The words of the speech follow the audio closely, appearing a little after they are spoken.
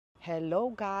Hello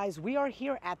guys, we are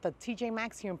here at the TJ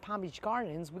Maxx here in Palm Beach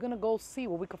Gardens. We're gonna go see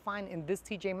what we could find in this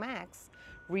TJ Maxx.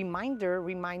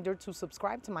 Reminder to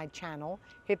subscribe to my channel.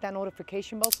 Hit that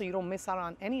notification bell so you don't miss out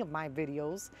on any of my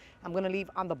videos. I'm gonna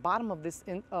leave on the bottom of this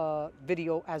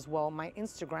video as well my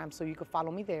Instagram so you can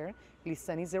follow me there,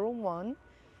 Gliceni01.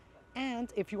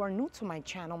 And if you are new to my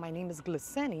channel, my name is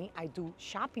Gliceni. I do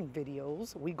shopping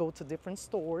videos. We go to different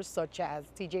stores such as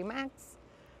TJ Maxx,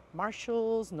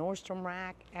 Marshall's, Nordstrom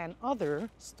Rack, and other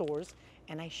stores,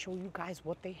 and I show you guys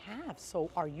what they have.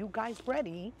 So are you guys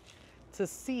ready to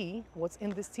see what's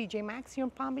in this TJ Maxx here in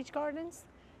Palm Beach Gardens?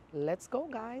 Let's go,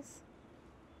 guys.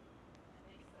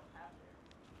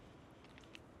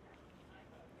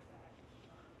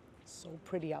 So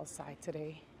pretty outside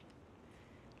today.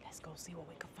 Let's go see what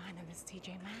we can find in this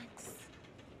TJ Maxx.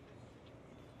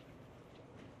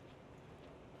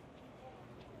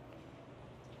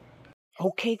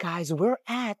 Okay guys, we're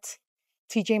at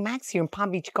TJ Maxx here in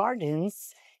Palm Beach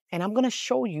Gardens, and I'm gonna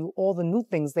show you all the new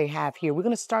things they have here. We're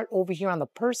gonna start over here on the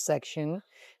purse section.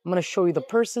 I'm gonna show you the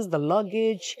purses, the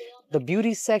luggage, the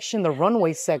beauty section, the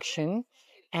runway section,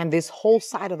 and this whole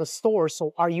side of the store.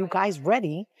 So are you guys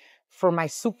ready for my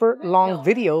super long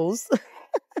videos?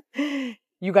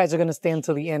 You guys are gonna stay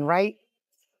until the end, right?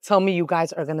 Tell me you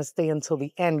guys are going to stay until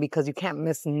the end because you can't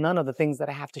miss none of the things that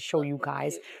I have to show you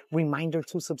guys. Reminder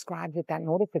to subscribe, hit that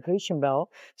notification bell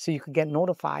so you can get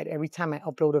notified every time I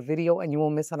upload a video and you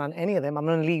won't miss out on any of them. I'm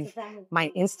going to leave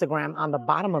my Instagram on the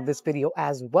bottom of this video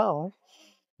as well,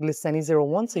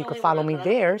 Gliceni01, so you can follow me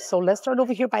there. So let's start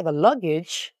over here by the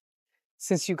luggage.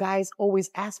 Since you guys always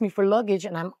ask me for luggage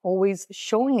and I'm always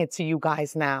showing it to you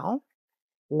guys now,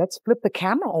 let's flip the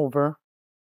camera over.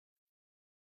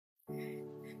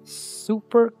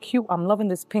 Super cute. I'm loving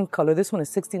this pink color. This one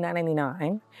is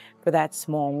 $69.99 for that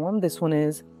small one. This one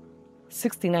is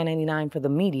 $69.99 for the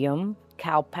medium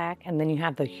cow pack. And then you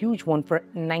have the huge one for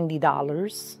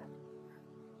 $90.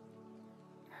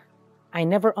 I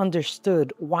never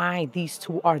understood why these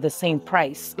two are the same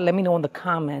price. Let me know in the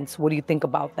comments. What do you think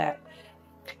about that?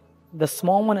 The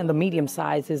small one and the medium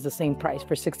size is the same price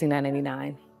for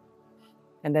 $69.99.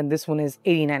 And then this one is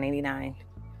 $89.99.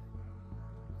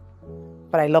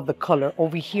 But I love the color.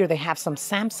 Over here, they have some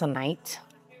Samsonite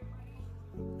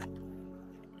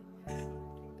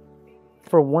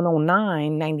for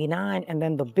 $109.99. And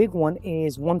then the big one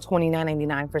is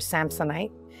 $129.99 for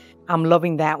Samsonite. I'm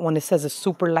loving that one. It says it's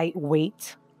super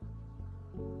lightweight.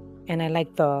 And I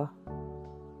like the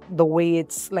way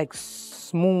it's like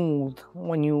smooth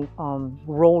when you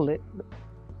roll it.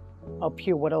 Up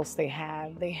here, what else they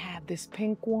have? They have this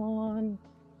pink one.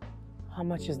 How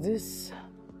much is this?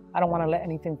 I don't want to let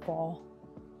anything fall.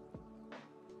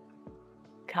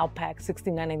 Cow pack,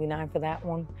 $69.99 for that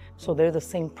one. So they're the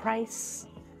same price.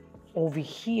 Over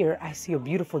here, I see a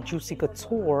beautiful Juicy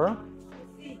Couture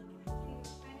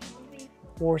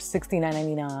for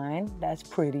 $69.99. That's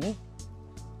pretty.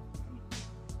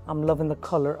 I'm loving the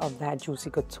color of that Juicy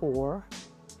Couture.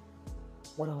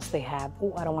 What else they have?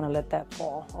 Oh, I don't want to let that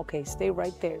fall. Okay, stay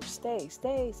right there. Stay.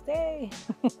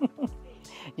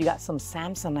 You got some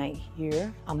Samsonite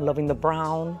here. I'm loving the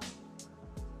brown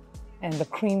and the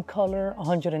cream color,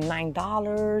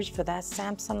 $109 for that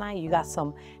Samsonite. You got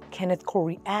some Kenneth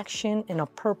Corey Action in a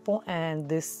purple and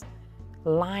this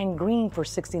lime green for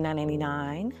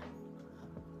 $69.99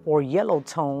 or yellow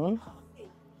tone.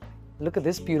 Look at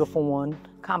this beautiful one.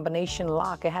 Combination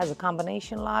lock. It has a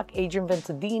combination lock. Adrian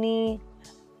Ventadini.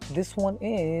 This one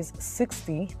is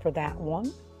 $60 for that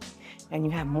one. And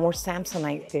you have more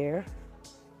Samsonite there.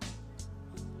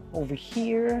 Over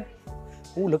here,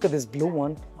 oh, look at this blue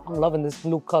one. I'm loving this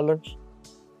blue color.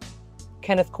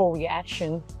 Kenneth Corey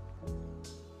Action,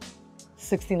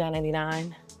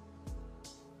 $69.99.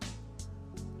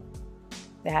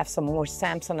 They have some more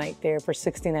Samsonite there for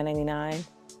 $69.99.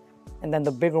 And then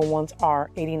the bigger ones are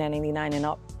 $89.99 and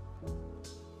up.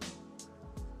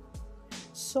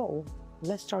 So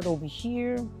let's start over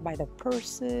here by the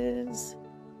purses.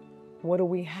 What do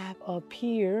we have up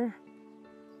here?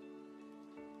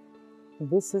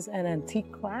 This is an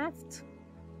antique craft.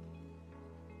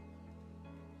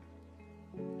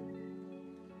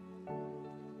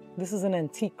 This is an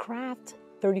antique craft,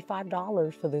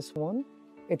 $35 for this one.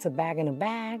 It's a bag in a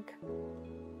bag.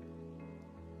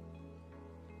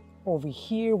 Over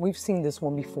here, we've seen this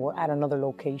one before at another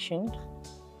location.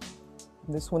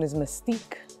 This one is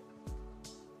Mystique.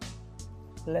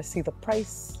 Let's see the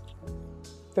price,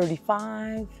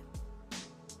 $35.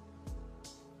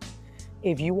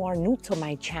 If you are new to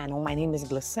my channel, my name is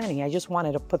Gliceni. I just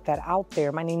wanted to put that out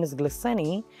there. My name is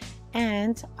Gliceni,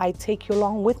 and I take you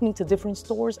along with me to different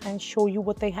stores and show you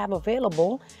what they have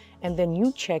available. and then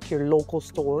you check your local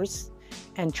stores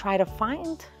and try to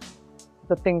find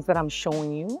the things that I'm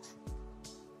showing you.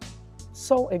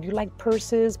 So if you like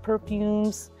purses,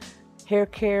 perfumes, hair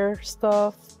care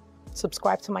stuff,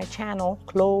 subscribe to my channel,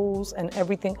 clothes and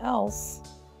everything else.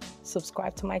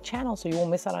 Subscribe to my channel so you won't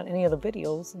miss out on any of the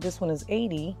videos. This one is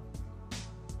 $80.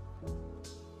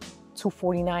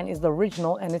 $249 is the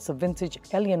original, and it's a vintage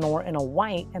Eleanor in a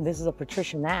white, and this is a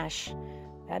Patricia Nash.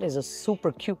 That is a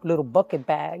super cute little bucket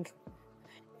bag.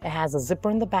 It has a zipper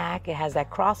in the back. It has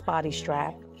that crossbody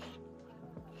strap.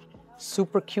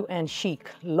 Super cute and chic.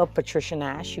 Love Patricia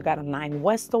Nash. You got a 9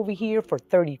 West over here for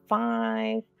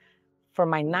 $35. For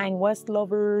my 9 West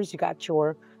lovers, you got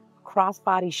your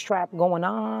crossbody strap going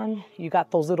on. You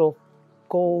got those little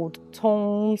gold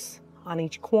tones on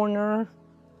each corner.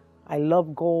 I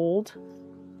love gold.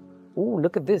 Ooh,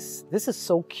 look at this. This is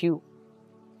so cute.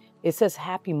 It says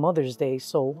Happy Mother's Day,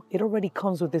 so it already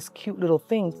comes with this cute little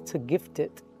thing to gift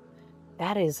it.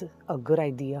 That is a good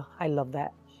idea. I love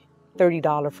that.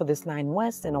 $30 for this 9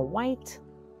 West in a white.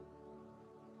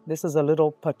 This is a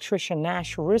little Patricia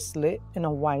Nash wristlet in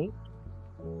a white.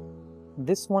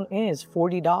 This one is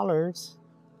 $40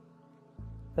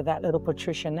 for that little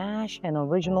Patricia Nash, and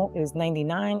original is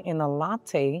 $99 in a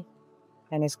latte,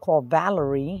 and it's called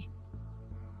Valerie.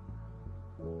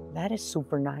 That is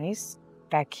super nice.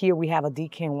 Back here we have a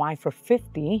DKNY for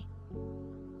 $50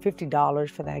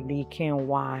 for that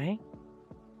DKNY.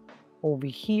 Over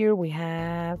here we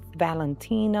have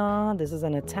Valentina. This is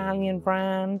an Italian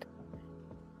brand.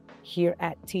 Here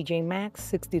at TJ Maxx,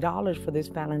 $60 for this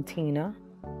Valentina.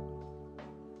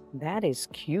 That is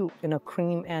cute in a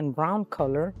cream and brown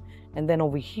color. And then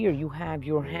over here you have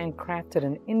your handcrafted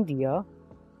in India.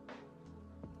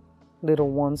 Little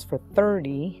ones for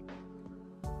 $30.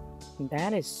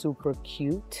 That is super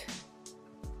cute.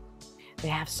 They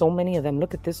have so many of them.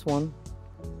 Look at this one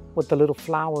with the little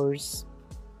flowers.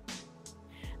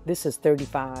 This is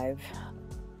 $35.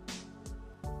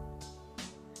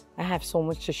 I have so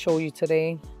much to show you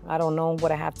today. I don't know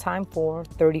what I have time for.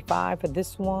 $35 for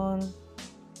this one.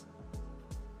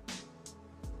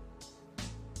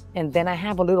 And then I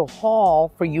have a little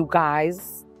haul for you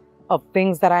guys of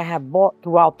things that I have bought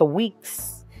throughout the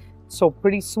weeks. So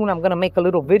pretty soon I'm gonna make a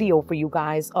little video for you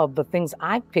guys of the things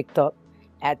I picked up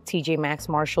at TJ Maxx,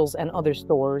 Marshalls, and other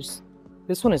stores.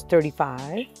 This one is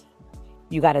 $35.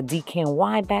 You got a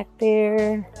DKNY back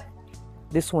there.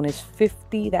 This one is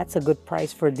 $50. That's a good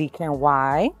price for a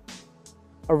DKNY.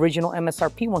 Original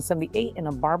MSRP $178 in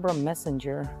a Barbara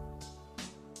Messenger.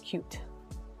 Cute.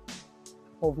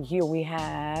 Over here we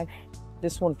have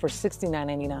this one for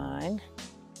 $69.99.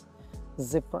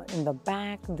 Zipper in the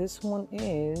back. This one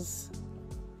is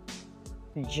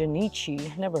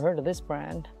Janichi. Never heard of this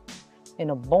brand.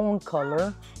 In a bone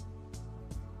color.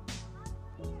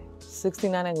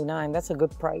 $69.99. That's a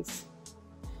good price.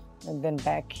 And then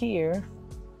back here,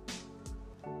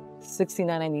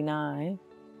 $69.99.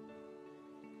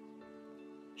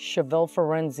 Chevelle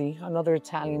Ferenzi, another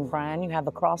Italian brand. You have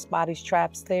the crossbody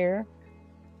straps there,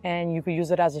 and you can use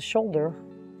it as a shoulder.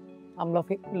 I'm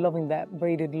loving that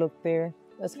braided look there.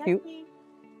 That's cute.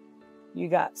 You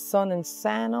got Sun and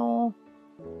Sano,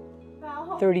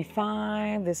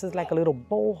 $35. This is like a little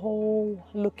boho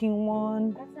looking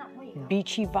one.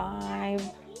 Beachy vibe.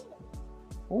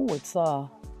 Oh, it's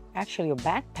actually a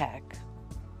backpack.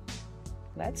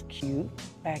 That's cute.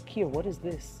 Back here, what is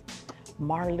this?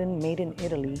 Marlin, made in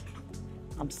Italy.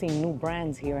 I'm seeing new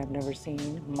brands here I've never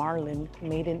seen. Marlin,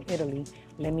 made in Italy.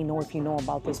 Let me know if you know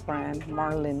about this brand,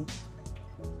 Marlin.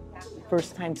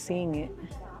 First time seeing it.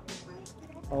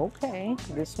 Okay,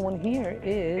 this one here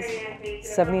is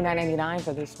 $79.99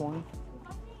 for this one.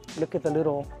 Look at the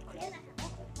little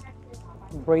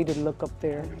braided look up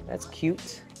there. That's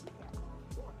cute.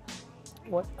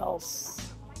 What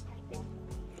else?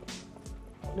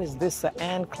 What is this? An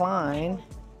Anne Klein.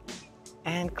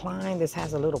 Anne Klein. This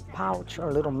has a little pouch or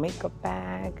a little makeup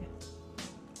bag.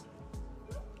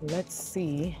 Let's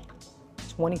see.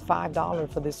 $25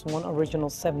 for this one. Original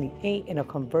 $78 in a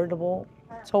convertible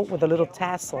tote with a little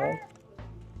tassel.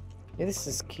 This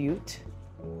is cute.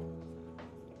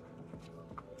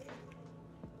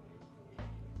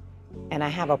 And I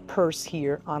have a purse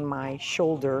here on my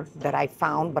shoulder that I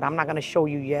found, but I'm not gonna show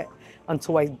you yet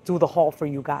until I do the haul for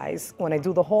you guys. When I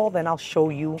do the haul, then I'll show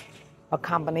you a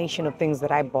combination of things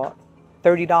that I bought.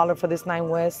 $30 for this 9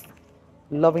 West.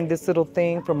 Loving this little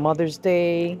thing for Mother's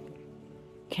Day.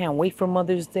 Can't wait for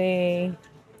Mother's Day.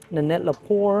 Nanette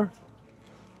Lepore.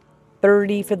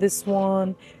 $30 for this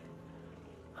one.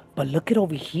 But look at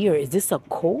over here. Is this a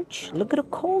Coach? Look at a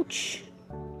Coach.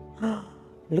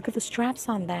 Look at the straps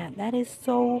on that. That is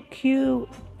so cute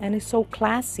and it's so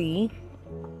classy.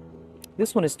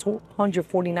 This one is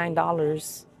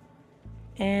 $249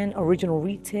 and original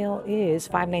retail is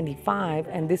 $595,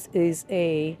 and this is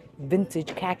a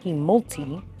vintage khaki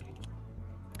multi.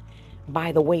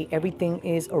 By the way, everything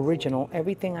is original.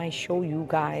 Everything I show you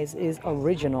guys is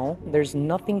original. There's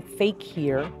nothing fake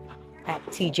here at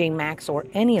TJ Maxx or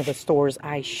any of the stores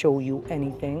I show you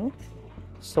anything.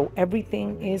 So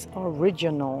everything is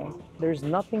original. There's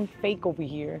nothing fake over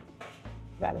here.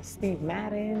 Got a Steve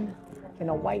Madden in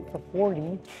a white for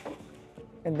 $40.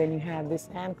 And then you have this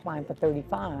Anne Klein for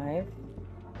 $35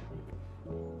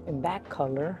 in that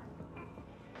color.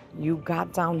 You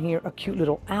got down here a cute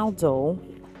little Aldo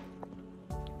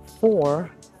for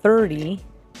 $30.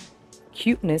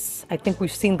 Cuteness. I think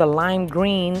we've seen the lime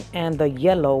green and the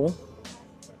yellow.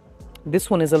 This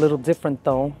one is a little different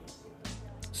though.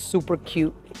 Super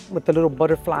cute with the little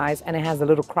butterflies, and it has a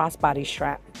little crossbody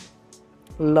strap.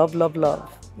 Love, love,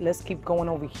 love. Let's keep going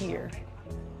over here.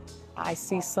 I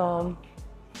see some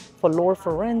Velour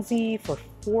Forenzi for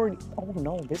 $40. Oh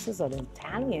no, this is an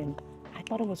Italian. I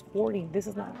thought it was $40. This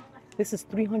is not. This is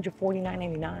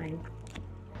 $349.99.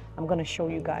 I'm gonna show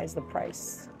you guys the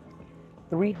price.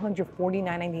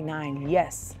 $349.99.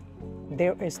 Yes,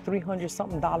 there is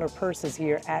 $300-something purses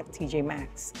here at TJ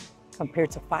Maxx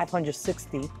compared to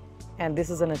 $560. And this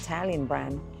is an Italian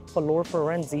brand, Velour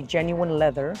Forenzi, genuine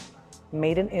leather,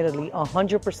 made in Italy,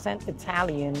 100%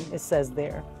 Italian, it says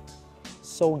there.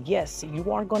 So yes,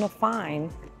 you are gonna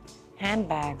find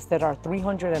handbags that are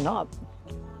 $300 and up.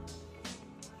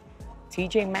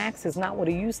 TJ Maxx is not what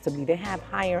it used to be. They have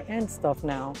higher end stuff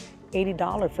now.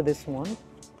 $80 for this one.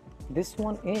 This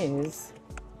one is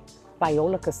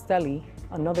Viola Castelli,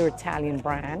 another Italian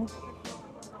brand.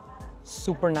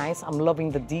 Super nice. I'm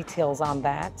loving the details on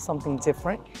that. Something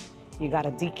different. You got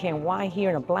a DKNY here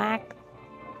in a black.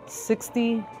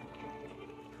 $60.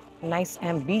 Nice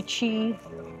Ambici.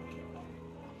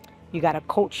 You got a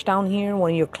Coach down here,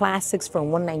 one of your classics for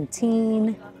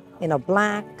 $119 in a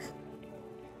black.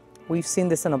 We've seen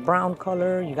this in a brown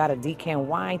color. You got a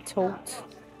DKNY tote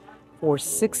for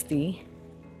 $60.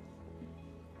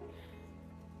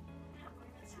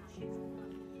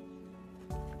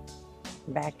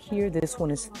 Back here, this one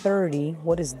is $30.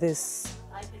 What is this?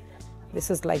 This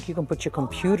is like you can put your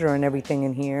computer and everything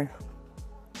in here.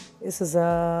 This is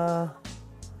a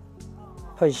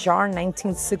Pajar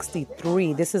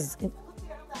 1963. This is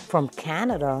from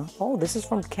Canada. Oh, this is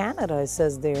from Canada, it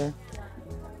says there.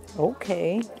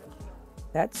 Okay,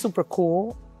 that's super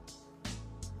cool.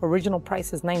 Original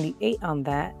price is $98 on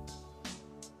that.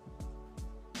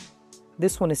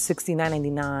 This one is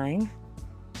 $69.99.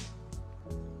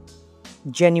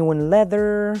 Genuine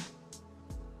leather.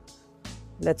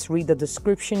 Let's read the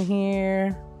description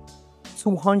here.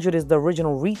 $200 is the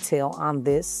original retail on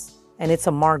this, and it's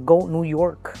a Margot, New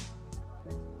York.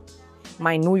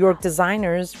 My New York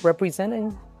designers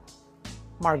representing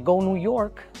Margot, New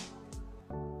York.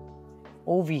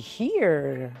 Over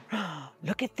here,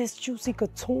 look at this Juicy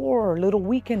Couture little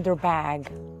weekender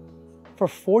bag for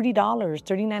 $40,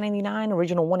 $39.99,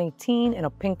 original $118 in a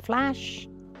pink flash.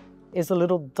 Is a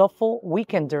little duffel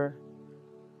weekender.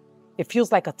 It feels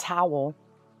like a towel.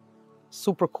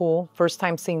 Super cool. First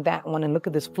time seeing that one. And look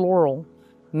at this floral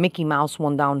Mickey Mouse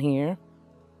one down here.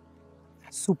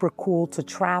 Super cool to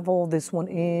travel. This one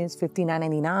is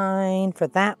 $59.99 for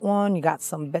that one. You got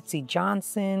some Betsy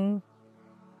Johnson.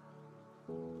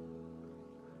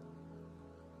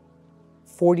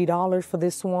 $40 for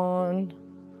this one.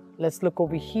 Let's look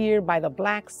over here by the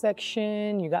black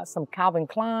section. You got some Calvin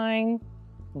Klein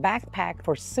backpack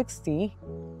for $60.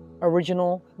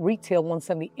 Original retail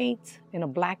 $178 in a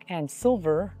black and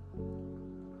silver.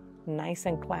 Nice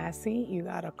and classy. You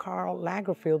got a Karl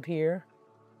Lagerfeld here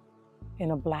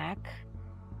in a black.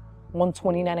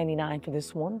 $129.99 for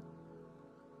this one.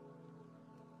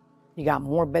 You got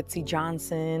more Betsy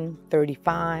Johnson,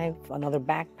 $35, another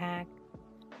backpack.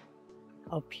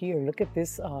 Up here, look at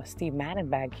this Steve Madden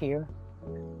bag here.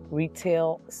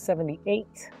 Retail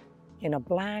 $78 in a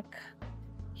black.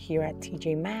 Here at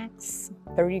TJ Maxx,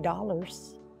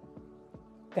 $30.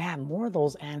 They have more of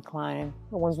those Anne Klein,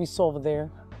 the ones we saw over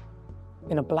there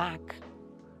in a black.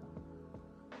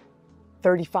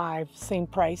 $35, same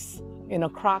price. In a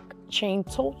croc chain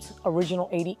tote, original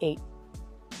 $88.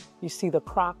 You see the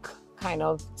croc kind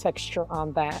of texture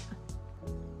on that.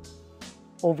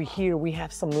 Over here, we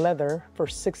have some leather for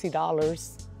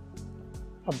 $60.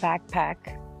 A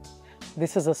backpack.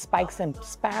 This is a Spikes and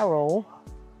Sparrow.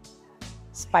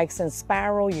 Spikes and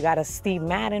Sparrow. You got a Steve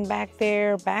Madden back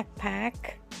there,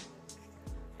 backpack.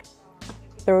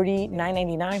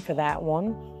 $39.99 for that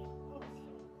one.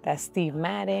 That's Steve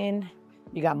Madden.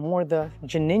 You got more of the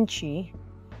Janinchi.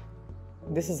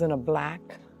 This is in a black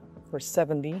for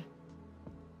 $70.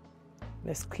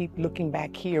 Let's keep looking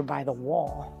back here by the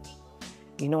wall.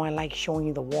 You know I like showing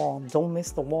you the wall. Don't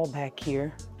miss the wall back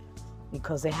here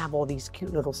because they have all these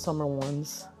cute little summer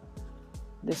ones.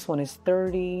 This one is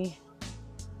 $30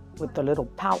 with the little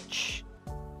pouch.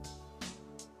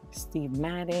 Steve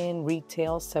Madden,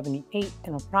 retail $78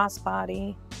 in a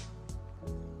crossbody.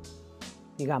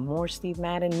 You got more Steve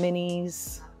Madden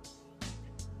minis.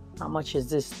 How much is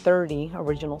this? $30,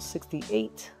 original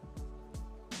 $68.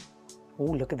 Oh,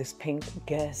 look at this pink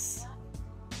Guess.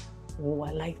 Oh,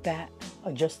 I like that.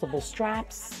 Adjustable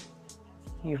straps.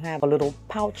 You have a little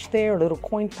pouch there, a little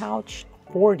coin pouch,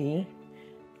 $40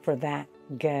 for that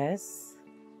Guess.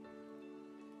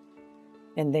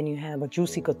 And then you have a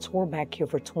Juicy Couture back here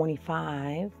for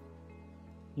 $25.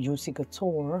 Juicy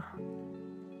Couture.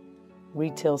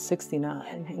 Retail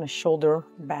 $69 in a shoulder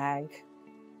bag.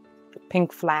 The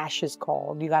Pink Flash is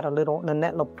called. You got a little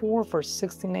Nanette Lepore for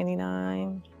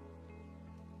 $16.99.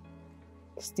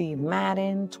 Steve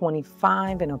Madden,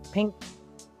 $25 in a pink.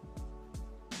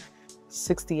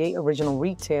 $68 original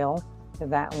retail for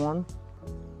that one.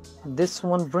 This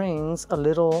one brings a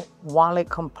little wallet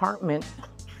compartment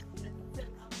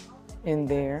in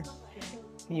there.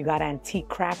 You got Antique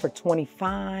Craft for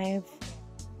 $25.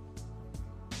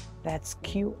 That's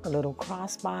cute, a little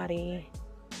crossbody.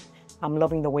 I'm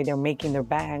loving the way they're making their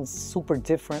bags, super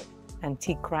different.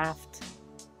 Antique Craft.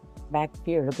 Back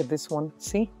here, look at this one,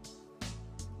 see?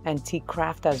 Antique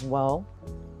Craft as well.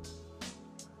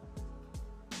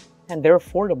 And they're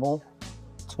affordable,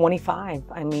 $25.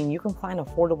 I mean, you can find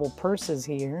affordable purses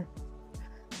here.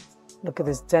 Look at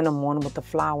this denim one with the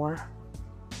flower.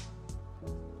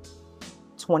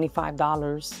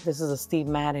 $25. This is a Steve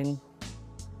Madden.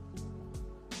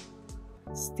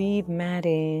 Steve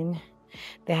Madden.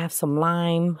 They have some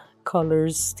lime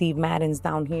colors. Steve Madden's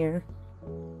down here.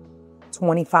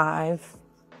 $25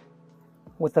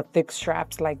 with the thick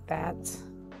straps like that.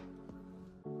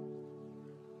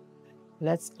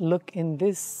 Let's look in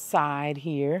this side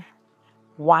here.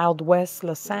 Wild West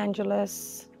Los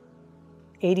Angeles.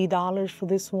 $80 for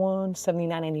this one.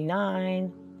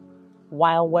 $79.99.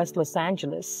 Wild West Los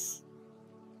Angeles.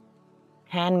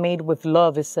 Handmade with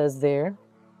love, it says there.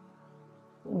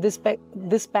 This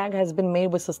bag has been made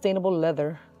with sustainable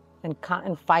leather and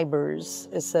cotton fibers,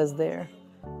 it says there.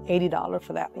 $80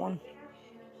 for that one.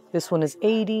 This one is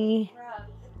 $80.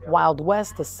 Wild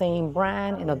West, the same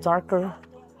brand in a darker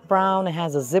brown. It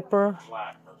has a zipper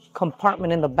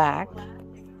compartment in the back.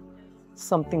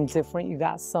 Something different. You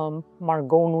got some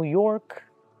Margot, New York.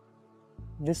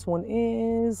 This one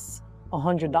is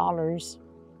 $100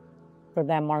 for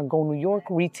that Margot, New York.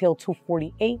 Retail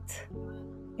 $248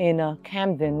 in a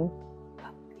Camden.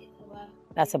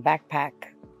 That's a backpack.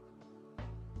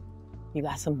 You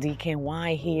got some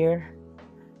DKNY here.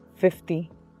 $50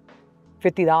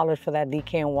 for that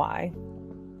DKNY.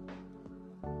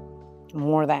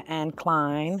 More of that Anne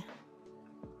Klein.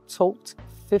 Tote,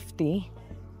 $50.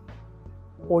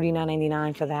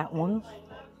 $49.99 for that one.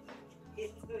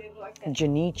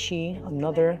 Janichi,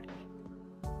 another,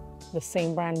 the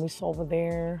same brand we saw over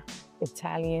there.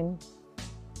 Italian,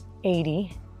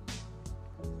 $80.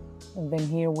 And then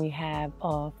here we have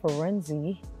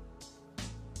Ferenzi,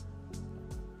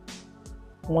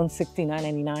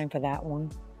 $169.99 for that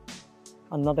one.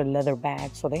 Another leather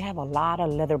bag. So they have a lot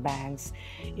of leather bags.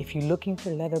 If you're looking for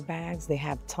leather bags, they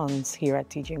have tons here at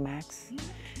TJ Maxx.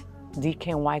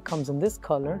 DKNY comes in this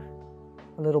color.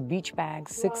 A little beach bag,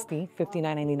 $60,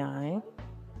 $59.99.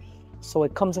 So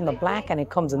it comes in the black and it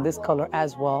comes in this color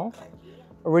as well.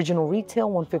 Original retail,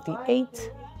 $158.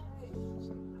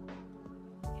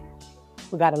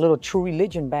 We got a little True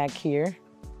Religion bag here.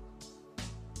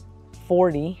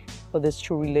 $40 for this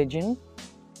True Religion.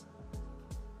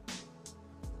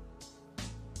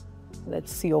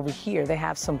 Let's see over here. They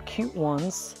have some cute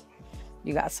ones.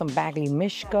 You got some Bagley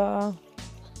Mishka.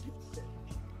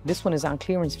 This one is on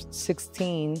clearance,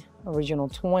 $16, original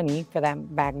 $20 for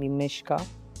that Bagley Mishka.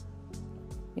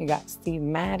 You got Steve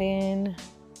Madden,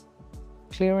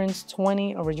 clearance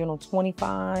 $20, original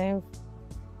 $25.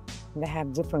 They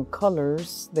have different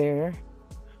colors there.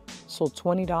 So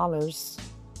 $20,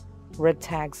 red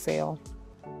tag sale.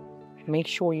 Make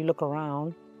sure you look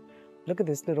around. Look at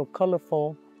this little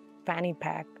colorful fanny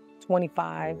pack,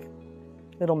 $25.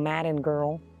 Little Madden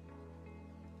girl.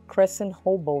 Crescent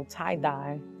Hobo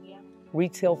tie-dye,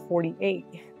 retail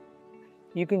 $48.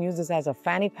 You can use this as a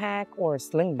fanny pack or a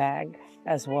sling bag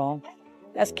as well.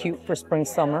 That's cute for spring,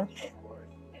 summer.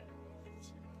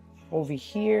 Over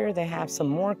here, they have some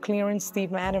more clearance.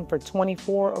 Steve Madden for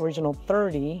 $24, original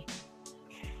 $30.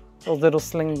 Those little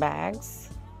sling bags.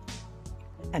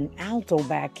 An Alto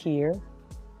back here,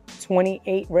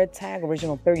 $28 red tag,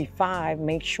 original $35.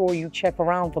 Make sure you check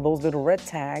around for those little red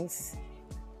tags.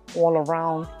 All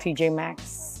around TJ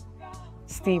Maxx.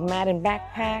 Steve Madden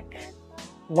backpack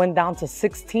went down to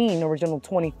 $16, original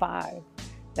 $25.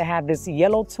 They have this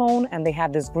yellow tone and they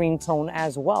have this green tone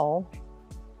as well.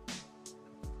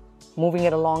 Moving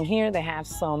it along here, they have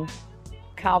some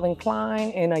Calvin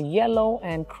Klein in a yellow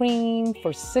and cream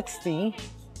for $60.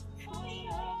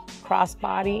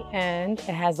 Crossbody, and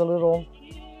it has a little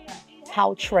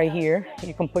pouch right here.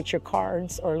 You can put your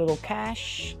cards or a little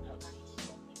cash.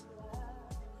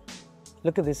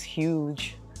 Look at this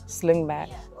huge sling bag.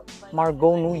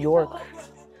 Margot, New York.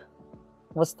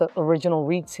 What's the original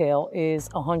retail is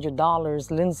 $100.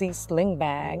 Lindsay sling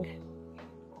bag.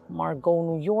 Margot,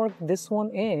 New York. This one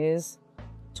is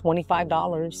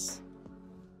 $25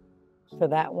 for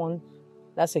that one.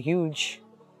 That's a huge.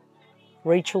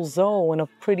 Rachel Zoe in a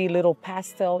pretty little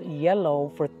pastel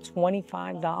yellow for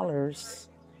 $25.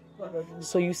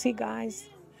 So you see, guys,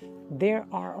 there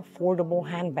are affordable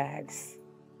handbags.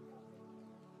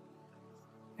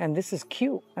 And this is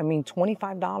cute. I mean,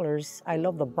 $25. I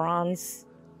love the bronze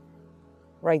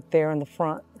right there in the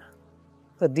front,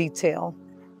 the detail.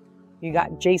 You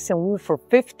got Jason Wu for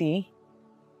 $50.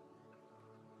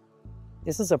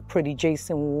 This is a pretty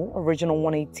Jason Wu, original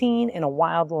 $118 in a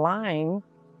wild lime.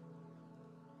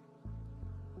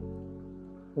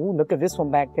 Ooh, look at this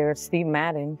one back there, Steve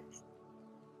Madden.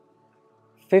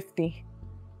 $50,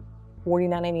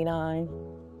 $49.99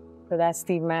 for that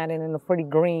Steve Madden in the pretty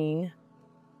green.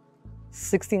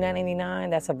 $69.99,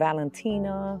 that's a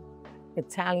Valentina,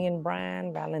 Italian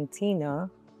brand, Valentina.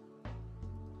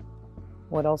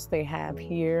 What else they have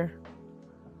here?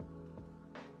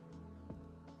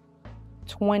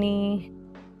 $20,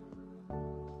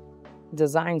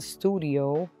 Design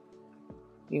Studio.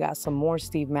 You got some more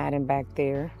Steve Madden back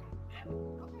there.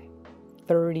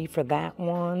 $30 for that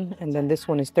one. And then this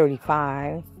one is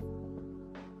 $35.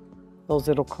 Those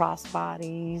little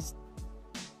crossbodies.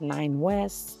 9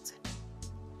 West.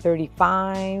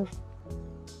 $35.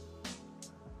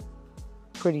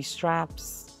 Pretty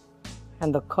straps.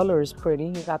 And the color is pretty.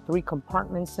 You got 3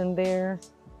 compartments in there.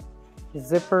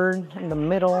 Zippered in the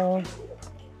middle.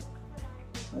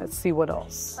 Let's see what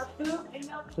else.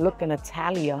 Look, an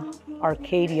Italia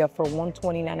Arcadia for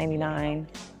 $129.99.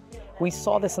 We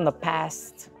saw this in the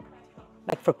past,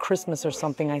 like for Christmas or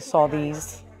something. I saw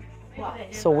these.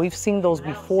 So we've seen those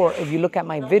before. If you look at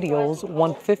my videos,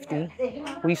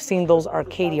 $150. We've seen those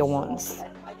Arcadia ones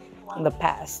in the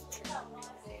past.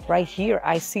 Right here,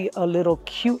 I see a little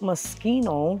cute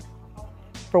Moschino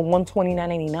for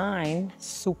 $129.99.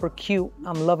 Super cute.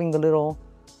 I'm loving the little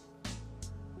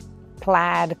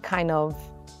plaid kind of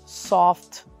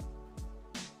soft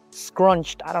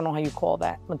scrunched, I don't know how you call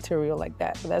that material like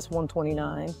that, but that's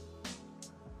 $129.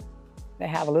 They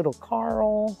have a little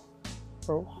Carl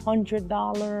for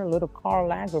 $100, a little Karl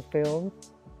Lagerfeld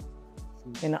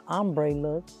in an ombre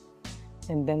look.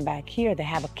 And then back here they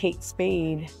have a Kate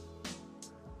Spade,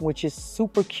 which is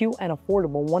super cute and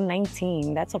affordable,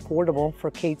 $119. That's affordable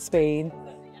for Kate Spade.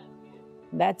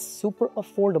 That's super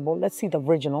affordable. Let's see the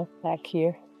original back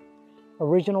here.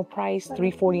 Original price,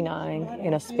 $349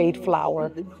 in a spade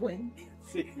flower.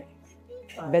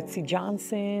 Betsy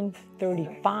Johnson,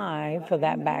 $35 for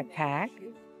that backpack.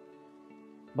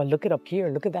 But look it up here.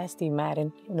 Look at that Steve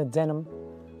Madden in a denim.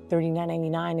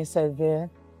 $39.99 it says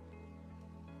there.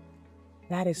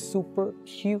 That is super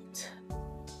cute.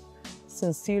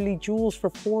 Sincerely Jules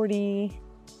for $40.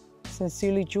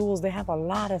 Sincerely Jules, they have a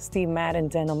lot of Steve Madden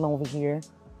denim over here.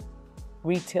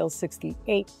 Retail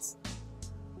 $68.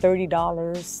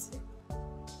 $30.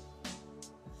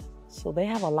 So they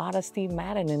have a lot of Steve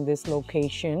Madden in this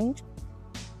location.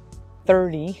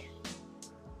 $30.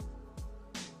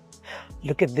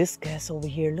 Look at this guess over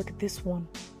here. Look at this one.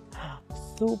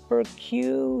 Super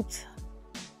cute.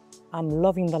 I'm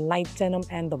loving the light denim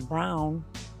and the brown.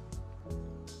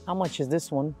 How much is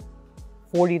this one?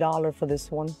 $40 for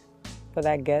this one, for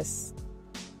that guess.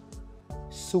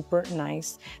 Super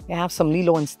nice. They have some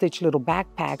Lilo and Stitch little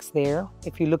backpacks there.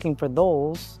 If you're looking for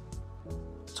those,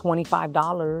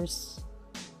 $25.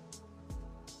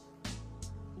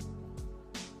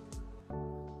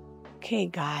 Okay,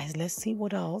 guys, let's see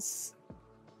what else.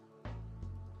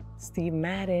 Steve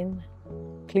Madden,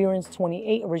 clearance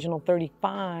 $28, original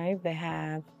 $35. They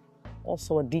have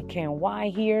also a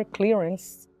DKNY here,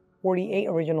 clearance $48,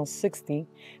 original $60.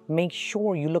 Make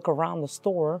sure you look around the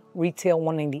store, retail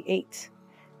 $198.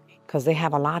 Because they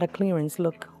have a lot of clearance.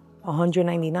 Look,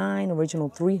 $199, original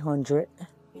 $300.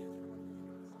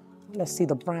 Let's see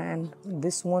the brand.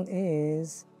 This one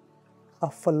is a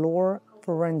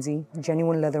Firenze,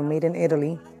 genuine leather, made in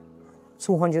Italy.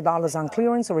 $200 on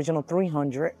clearance, original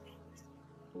 $300.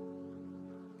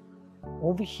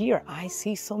 Over here, I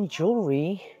see some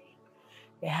jewelry.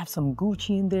 They have some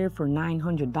Gucci in there for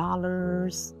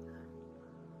 $900.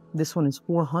 This one is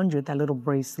 $400, that little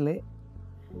bracelet.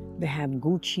 They have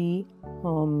Gucci,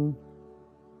 a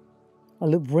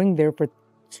little ring there for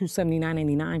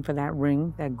 $279.99 for that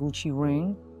ring, that Gucci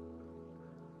ring.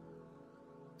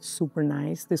 Super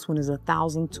nice. This one is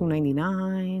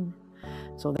 $1,299.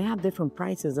 So they have different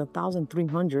prices,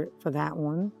 $1,300 for that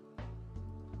one.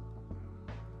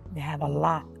 They have a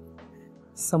lot.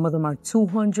 Some of them are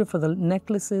 $200 for the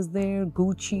necklaces there,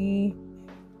 Gucci.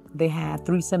 They have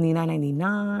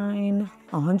 $379.99,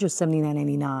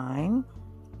 $179.99.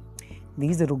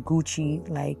 These little Gucci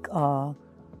like are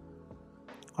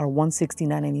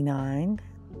 $169.99.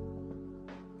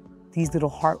 These little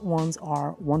heart ones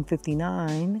are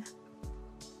 $159.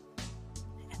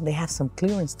 And they have some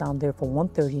clearance down there for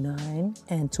 $139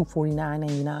 and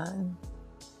 $249.99.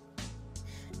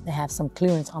 They have some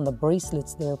clearance on the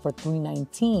bracelets there for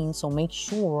 $319. So make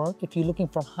sure if you're looking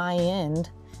for high-end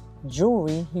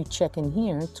jewelry, you check in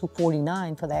here,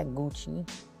 $249 for that Gucci.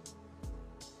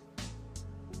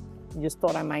 Just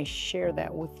thought I might share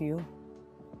that with you.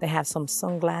 They have some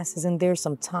sunglasses in there,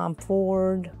 some Tom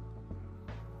Ford,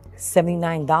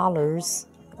 $79,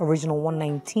 original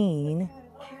 $119.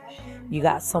 You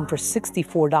got some for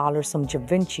 $64, some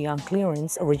Givenchy on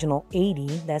clearance, original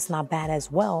 $80. That's not bad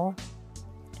as well.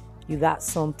 You got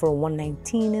some for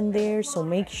 $119 in there, so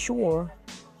make sure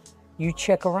you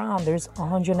check around. There's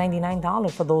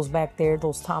 $199 for those back there,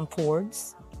 those Tom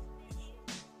Fords.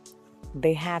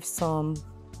 They have some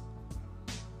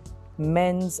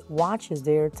men's watches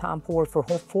there, Tom Ford for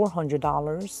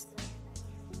 $400.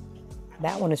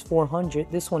 That one is $400.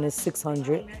 This one is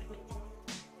 $600.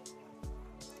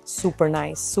 Super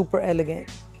nice, super elegant.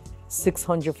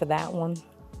 $600 for that one.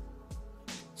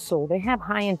 So they have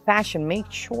high-end fashion.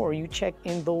 Make sure you check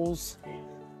in those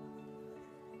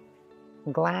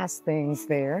glass things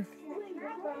there.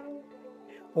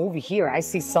 Over here, I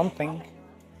see something.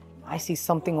 I see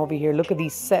something over here. Look at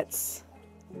these sets.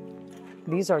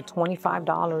 These are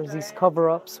 $25, these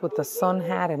cover-ups with the sun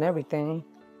hat and everything.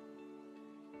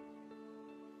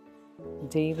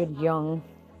 David Young.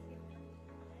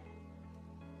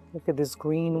 Look at this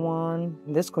green one.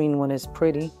 This green one is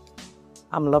pretty.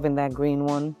 I'm loving that green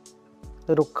one.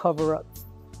 Little cover-up.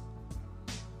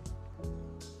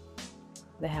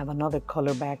 They have another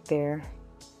color back there.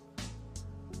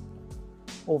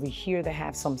 Over here, they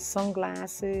have some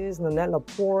sunglasses. Nanette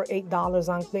Lepore, $8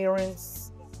 on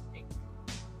clearance.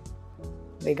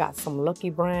 They got some Lucky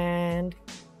brand.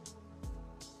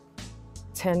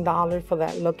 $10 for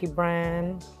that Lucky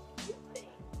brand.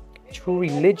 True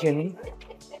Religion.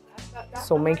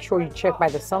 So make sure you check by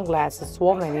the sunglasses,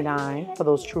 $12.99 for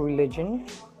those True Religion.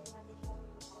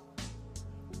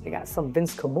 They got some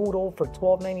Vince Camuto for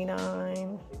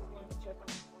 $12.99.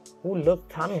 Ooh, look,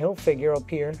 Tommy Hilfiger up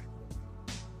here.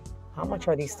 How much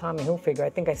are these Tommy Hilfiger? I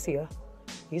think I see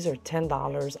these are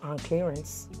 $10 on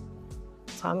clearance.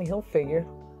 Tommy Hilfiger.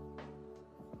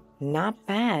 Not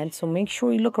bad, so make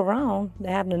sure you look around.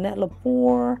 They have Nanette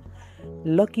Lepore,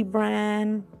 Lucky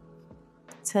brand,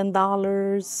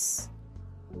 $10.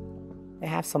 They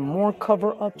have some more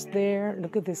cover-ups there.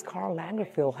 Look at this Karl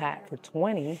Lagerfeld hat for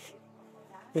 $20.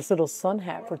 This little sun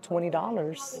hat for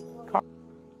 $20.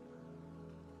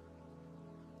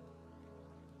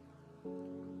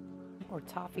 Or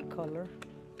toffee color,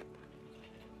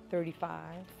 $35.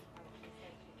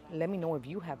 Let me know if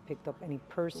you have picked up any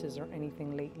purses or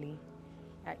anything lately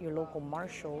at your local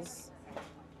Marshalls.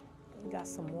 We got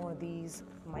some more of these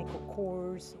Michael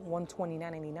Kors,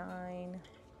 $129.99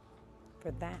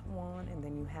 for that one. And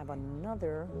then you have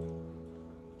another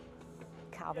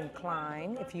Calvin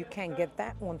Klein. If you can't get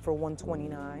that one for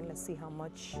 $129, let's see how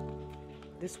much.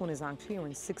 This one is on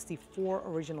clearance, $64,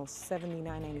 original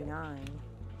 $79.99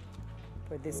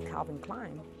 for this Calvin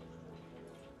Klein.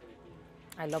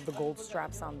 I love the gold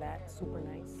straps on that, super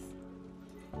nice.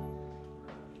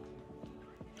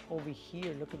 Over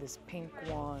here, look at this pink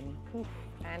one. Oof,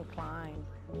 Anne Klein.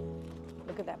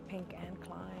 Look at that pink Anne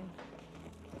Klein.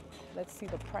 Let's see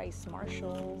the price.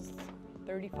 Marshalls,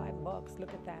 $35.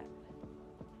 Look at that.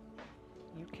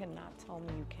 You cannot tell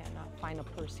me you cannot find a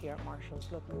purse here at Marshalls.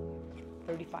 Look,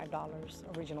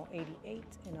 $35, original $88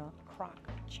 in a croc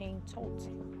chain tote,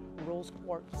 rose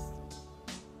quartz.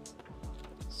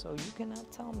 So you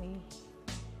cannot tell me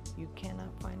you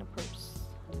cannot find a purse.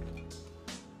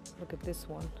 Look at this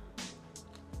one.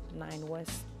 9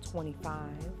 West 25.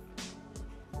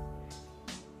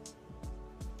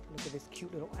 Look at this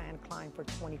cute little Anne Klein for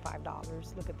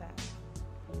 $25. Look at that.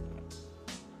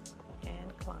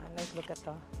 Anne Klein. Let's look at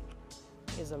the,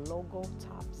 is a logo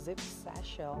top zip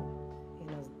satchel in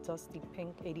a dusty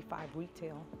pink, 85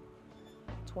 retail.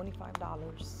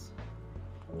 $25.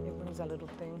 It brings a little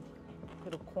thing,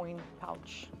 little coin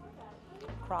pouch,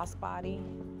 crossbody,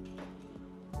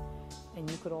 and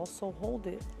you could also hold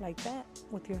it like that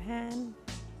with your hand.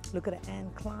 Look at the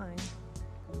Anne Klein.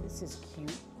 This is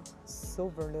cute.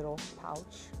 Silver little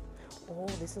pouch. Oh,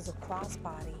 this is a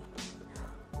crossbody.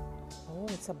 Oh,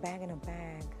 it's a bag in a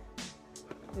bag.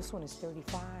 This one is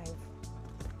 $35.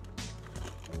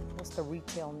 What's the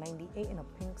retail? $98 in a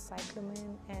pink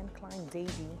cyclamen. Anne Klein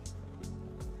Davy.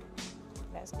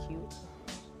 That's cute.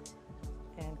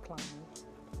 Anne Klein.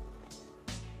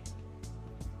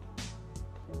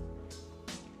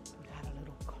 Got a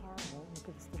little Carl. Look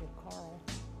at this little Carl.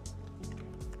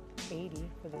 $80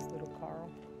 for this little Carl.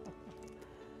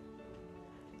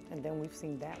 And then we've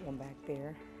seen that one back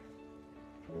there.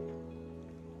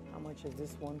 How much is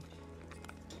this one?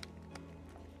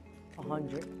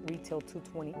 $100. Retail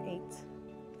 $228.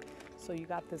 So you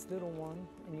got this little one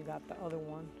and you got the other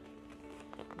one.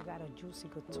 You got a Juicy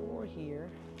Couture here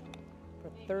for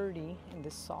 $30 in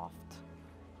this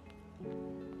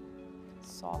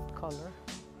soft color.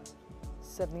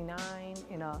 $79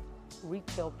 in a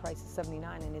retail price is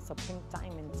 $79, and it's a pink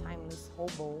diamond timeless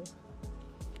hobo.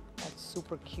 That's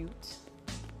super cute.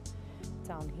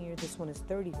 Down here, this one is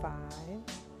 $35.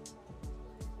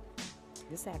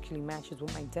 This actually matches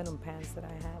with my denim pants that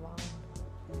I have on.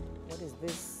 What is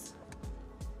this?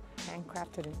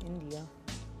 Handcrafted in India.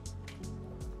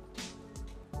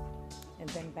 And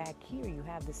then back here you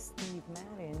have the Steve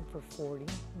Madden for $40.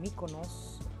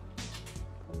 Mykonos.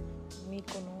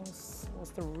 Mykonos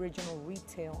was the original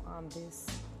retail on this.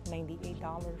 $98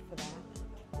 for that.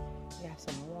 You have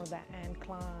some more of that Anne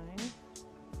Klein.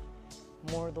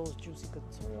 More of those Juicy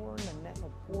Couture. Nanette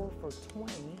Lepore for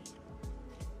 $20.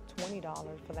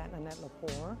 $20 for that Nanette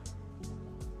Lepore.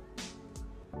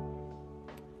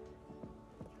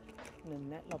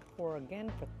 Nanette Lepore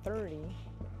again for $30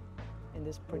 in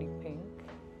this pretty pink.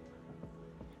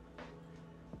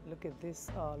 Look at this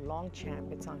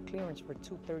Longchamp. It's on clearance for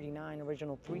 $239,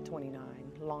 original $329.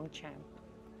 Longchamp.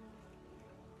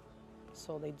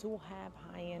 So they do have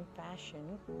high-end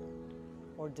fashion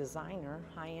or designer,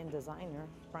 high-end designer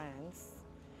brands.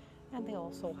 And they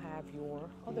also have your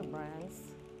other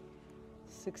brands.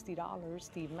 $60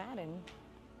 Steve Madden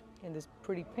in this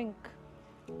pretty pink.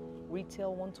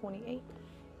 Retail $128.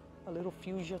 A little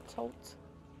fuchsia tote.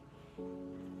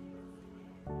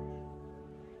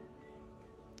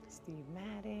 Steve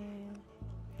Madden,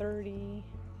 $30.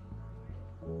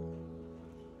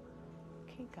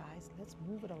 Okay guys, let's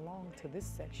move it along to this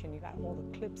section. You got all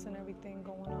the clips and everything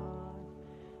going on.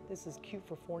 This is cute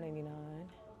for $4.99.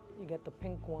 You get the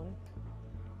pink one.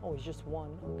 Oh, it's just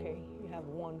one. Okay, you have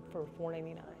one for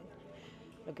 $4.99.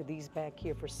 Look at these back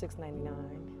here for $6.99.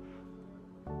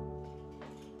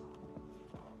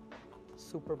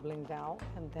 Super blinged out.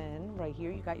 And then right here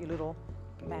you got your little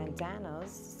bandanas,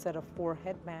 set of 4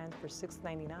 headbands for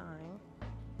 $6.99.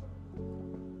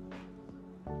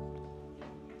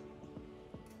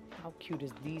 How cute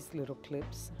is these little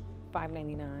clips?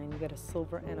 $5.99. You got a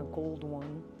silver and a gold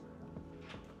one.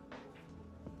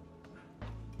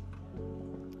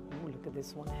 Ooh, look at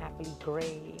this one, Happily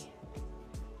Gray.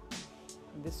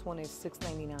 This one is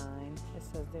 $6.99. It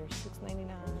says there $6.99.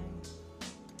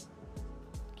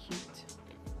 Cute.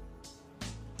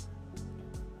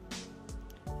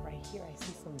 Right here I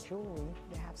see some jewelry.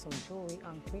 They have some jewelry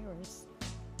on clearance,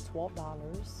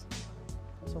 $12.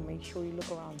 So make sure you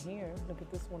look around here. Look at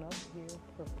this one up here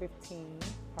for $15,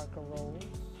 Parker Rose.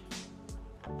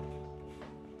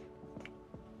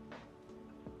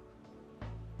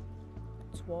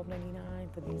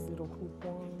 $12.99 for these little hoop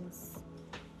ones.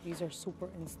 These are super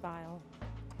in style,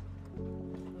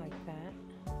 like that.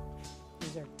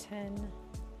 These are $10.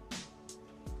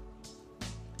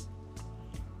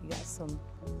 You got some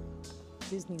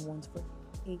Disney ones for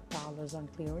 $8 on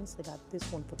clearance. They got this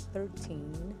one for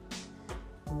 $13.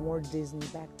 More Disney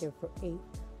back there for $8.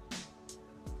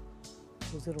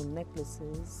 Those little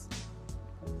necklaces.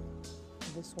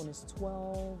 This one is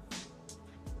 $12.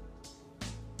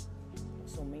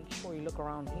 So make sure you look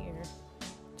around here.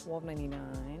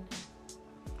 $12.99.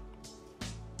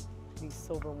 These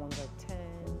silver ones are $10.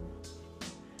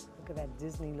 Look at that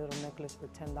Disney little necklace for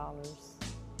 $10.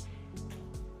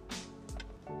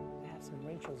 We have some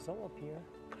Rachel Zoe up here.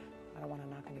 I don't want to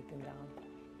knock anything down.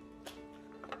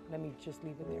 Let me just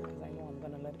leave it there because I know I'm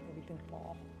gonna let everything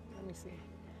fall. Let me see.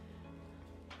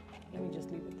 Let me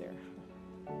just leave it there.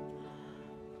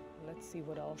 Let's see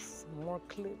what else. More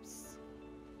clips.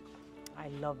 I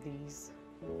love these.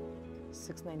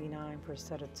 $6.99 for a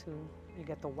set of 2. You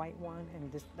get the white one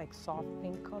and this like soft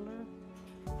pink color.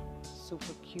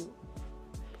 Super cute.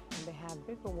 And they have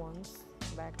bigger ones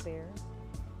back there.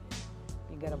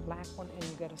 You get a black one and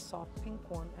you get a soft pink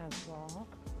one as well.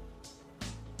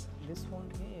 This one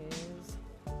is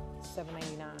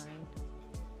 $7.99.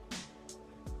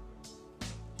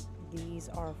 These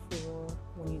are for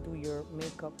when you do your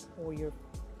makeup or your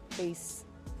face.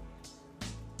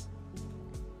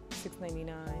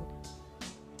 $6.99.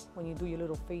 When you do your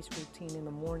little face routine in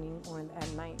the morning or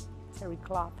at night. Terry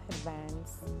cloth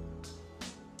headbands.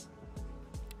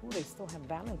 Oh, they still have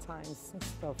Valentine's and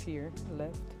stuff here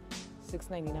left.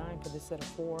 $6.99 for this set of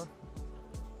 4.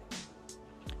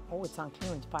 Oh, it's on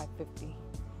clearance, $5.50.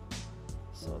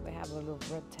 So they have the little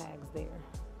red tags there.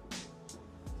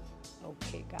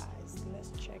 Okay, guys,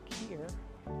 let's check here.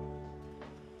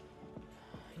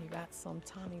 You got some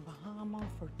Tommy Bahama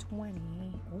for $20.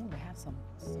 Oh, they have some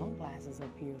sunglasses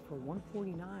up here for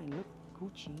 $149. Look,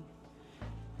 Gucci.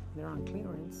 They're on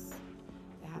clearance.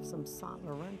 They have some Saint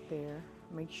Laurent there.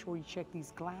 Make sure you check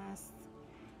these glasses.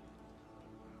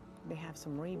 They have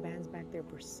some Ray-Bans back there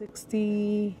for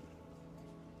 $60.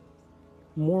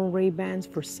 More Ray-Bans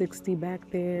for $60 back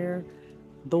there.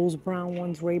 Those brown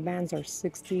ones, Ray-Bans, are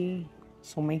 $60.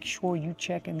 So make sure you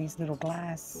check in these little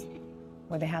glass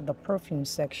where they have the perfume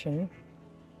section.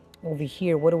 Over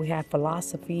here, what do we have?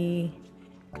 Philosophy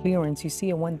clearance. You see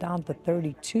it went down to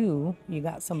 $32. You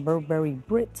got some Burberry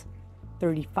Brit,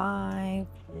 $35.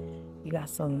 You got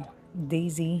some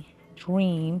Daisy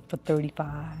Dream for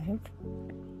 $35.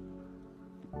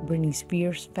 Britney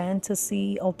Spears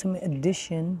Fantasy Ultimate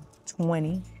Edition,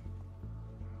 $20.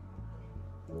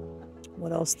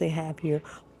 What else they have here?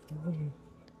 Oh,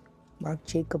 Marc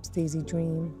Jacobs Daisy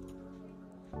Dream.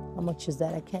 How much is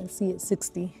that? I can't see it.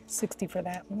 $60. $60 for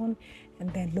that one. And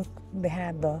then look, they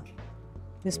have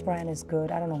this brand is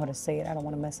good. I don't know how to say it. I don't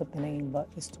want to mess up the name, but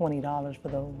it's $20 for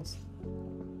those.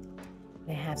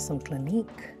 They have some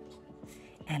Clinique.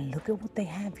 And look at what they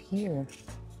have here.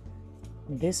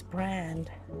 This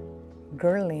brand,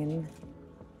 Guerlain.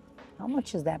 How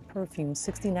much is that perfume?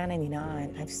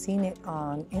 $69.99. I've seen it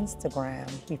on Instagram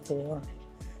before,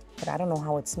 but I don't know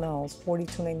how it smells.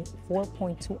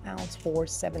 4.2 ounce for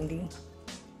 $70.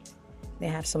 They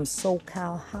have some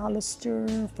SoCal Hollister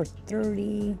for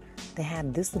 $30. They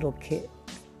have this little kit.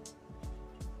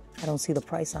 I don't see the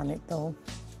price on it though.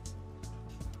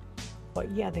 But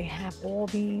yeah, they have all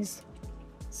these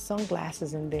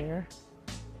sunglasses in there.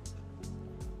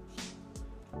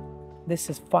 This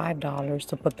is $5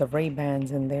 to put the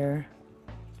Ray-Bans in there.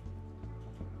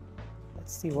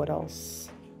 Let's see what else.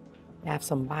 They have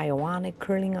some Bionic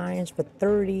curling irons for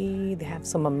 $30. They have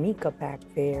some Amika back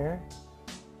there.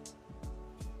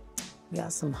 We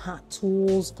got some Hot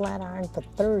Tools flat iron for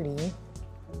 $30.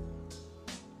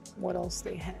 What else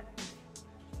they have?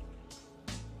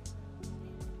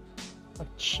 A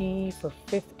Chi for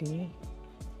 $50.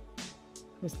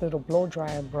 This little blow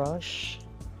dryer brush.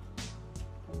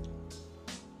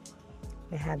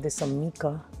 They have this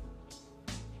Amika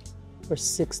for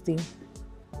 $60.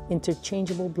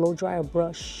 Interchangeable blow dryer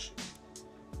brush.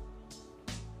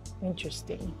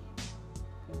 Interesting.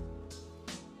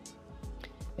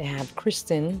 They have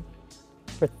Kristen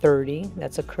for $30.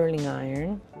 That's a curling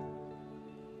iron.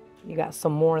 You got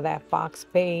some more of that Fox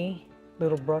Bay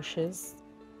little brushes.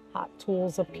 Hot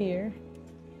Tools up here.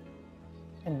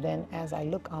 And then as I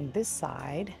look on this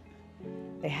side,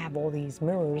 they have all these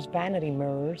mirrors, vanity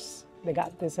mirrors. They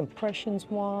got this Impressions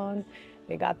one.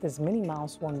 They got this Minnie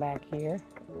Mouse one back here.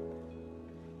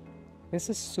 This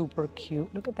is super cute.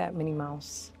 Look at that Minnie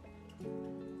Mouse.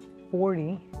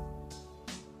 $40.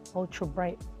 Ultra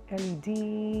bright LED,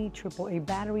 AAA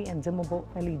battery, and dimmable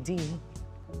LED.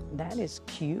 That is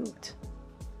cute.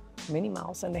 Minnie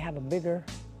Mouse, and they have a bigger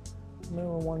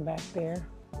mirror one back there.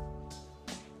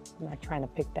 I'm not trying to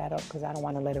pick that up because I don't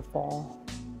want to let it fall.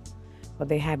 But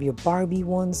they have your Barbie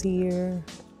ones here.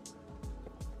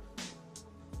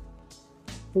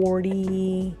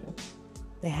 $40.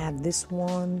 They have this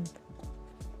one.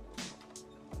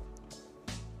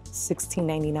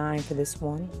 $16.99 for this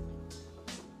one.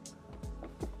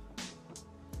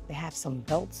 They have some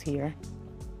belts here.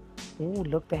 Ooh,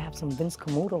 look, they have some Vince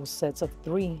Camuto sets of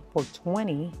 3 for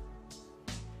 $20.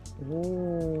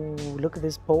 Ooh, look at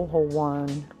this boho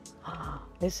one.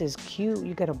 This is cute.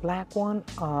 You get a black one,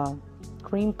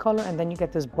 cream color, and then you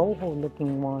get this boho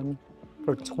looking one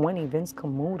for $20. Vince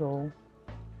Camuto.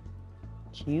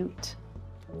 Cute.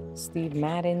 Steve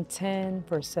Madden 10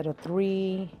 for a set of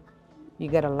 3. You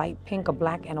get a light pink, a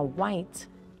black, and a white.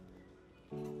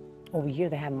 Over here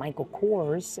they have Michael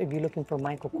Kors. If you're looking for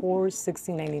Michael Kors,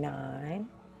 $16.99.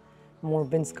 More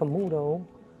Vince Camuto,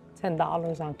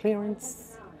 $10 on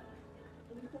clearance.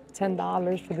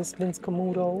 $10 for this Vince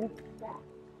Camuto.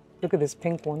 Look at this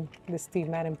pink one, this Steve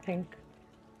Madden pink.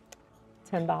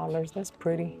 $10, that's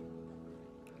pretty.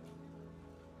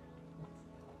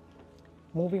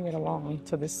 Moving it along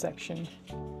to this section.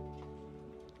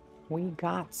 We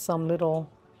got some little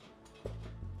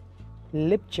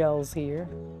lip gels here.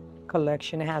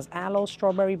 Collection. It has aloe,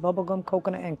 strawberry, bubblegum,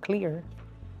 coconut, and clear.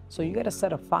 So you get a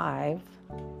set of 5.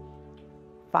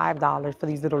 $5 for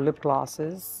these little lip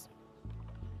glosses.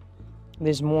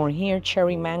 There's more here.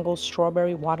 Cherry, mango,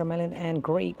 strawberry, watermelon, and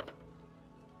grape.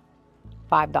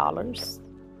 $5.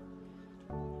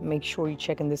 Make sure you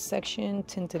check in this section.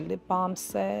 Tinted lip balm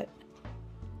set.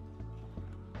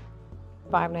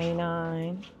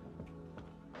 $5.99.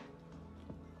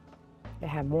 They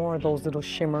have more of those little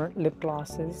shimmer lip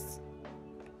glosses.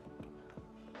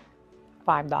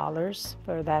 $5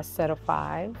 for that set of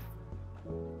 5.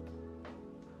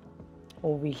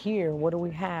 Over here, what do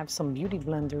we have? Some beauty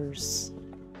blenders.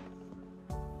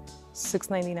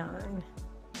 $6.99.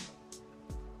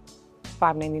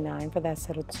 $5.99 for that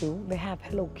set of 2. They have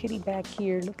Hello Kitty back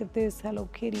here. Look at this, Hello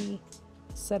Kitty.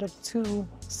 Set of 2,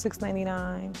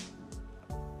 $6.99.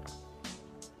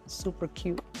 Super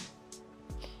cute.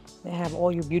 They have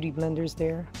all your beauty blenders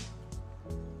there.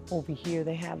 Over here,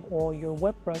 they have all your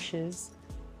wet brushes.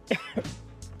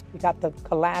 You got the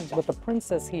collabs with the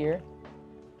princess here.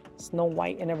 Snow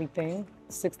White and everything,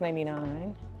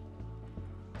 $6.99.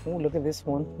 Oh, look at this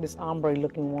one, this ombre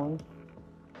looking one,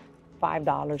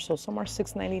 $5. So some are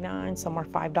 $6.99, some are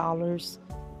 $5.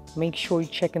 Make sure you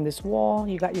check in this wall.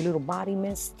 You got your little body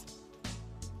mist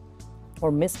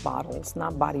or mist bottles,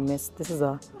 not body mist. This is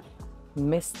a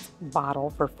mist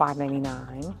bottle for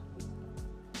 $5.99.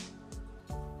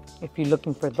 If you're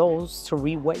looking for those to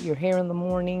re-wet your hair in the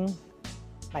morning,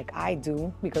 like I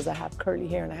do, because I have curly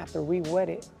hair and I have to re-wet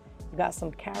it. You got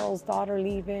some Carol's Daughter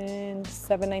leave-in,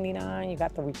 $7.99. You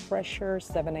got the refresher,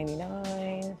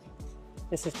 $7.99.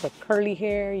 This is for curly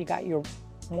hair. You got your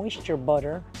moisture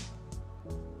butter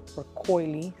for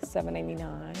coily,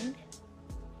 $7.99.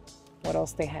 What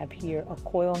else they have here? A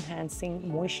coil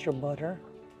enhancing moisture butter.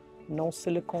 No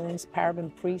silicones,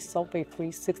 paraben-free, sulfate-free,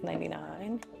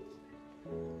 $6.99.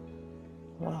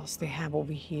 What else they have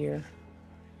over here?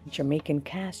 Jamaican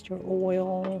castor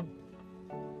oil,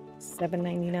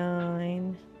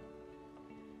 $7.99.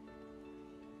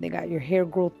 They got your hair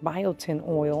growth biotin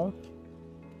oil,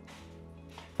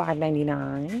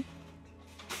 $5.99.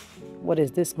 What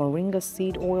is this? Moringa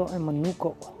seed oil and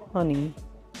manuka honey.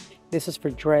 This is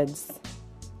for dreads,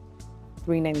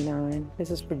 $3.99. This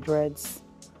is for dreads.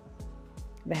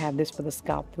 They have this for the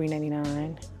scalp,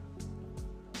 $3.99.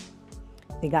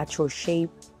 They got your Shea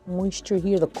Moisture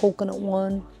here, the coconut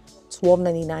one,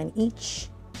 $12.99 each.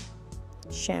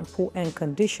 Shampoo and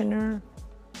conditioner.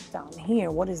 Down here,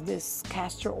 what is this?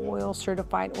 Castor oil,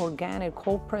 certified organic,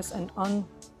 cold pressed and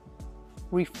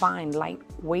unrefined,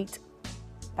 lightweight,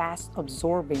 fast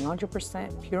absorbing,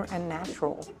 100% pure and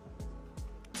natural.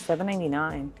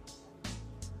 $7.99.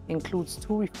 Includes 2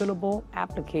 refillable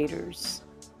applicators.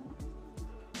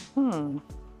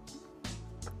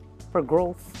 For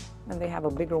growth. And they have a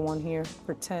bigger one here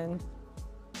for $10.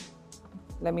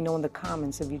 Let me know in the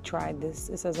comments if you tried this.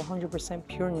 It says 100%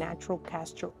 pure natural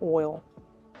castor oil.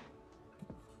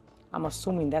 I'm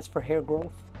assuming that's for hair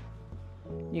growth.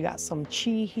 You got some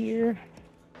Chi here.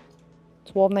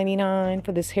 $12.99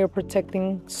 for this hair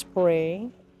protecting spray.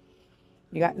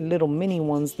 You got little mini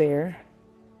ones there.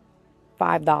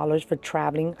 $5 for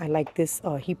traveling. I like this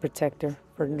heat protector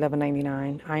for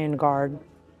 $11.99. Iron Guard.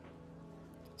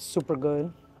 Super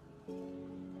good.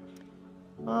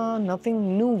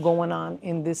 Nothing new going on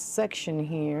in this section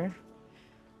here.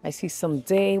 I see some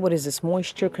day. What is this?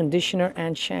 Moisture, conditioner,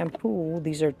 and shampoo.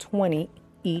 These are $20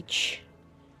 each.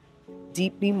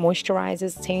 Deeply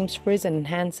moisturizes, tames frizz, and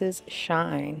enhances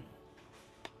shine.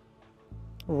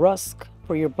 Rusk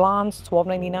for your blondes,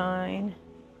 $12.99.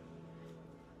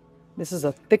 This is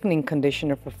a thickening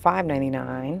conditioner for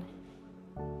 $5.99.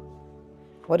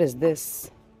 What is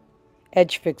this?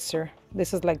 Edge fixer.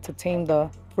 This is like to tame the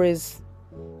frizz,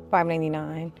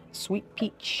 $5.99. Sweet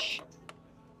peach.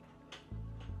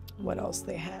 What else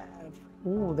they have?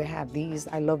 Ooh, they have these.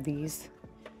 I love these.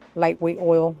 Lightweight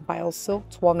oil bio silk,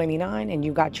 $12.99, and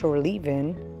you got your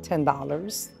leave-in,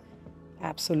 $10.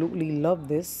 Absolutely love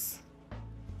this.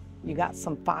 You got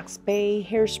some Fox Bay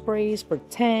hairsprays for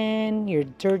 $10. Your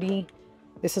dirty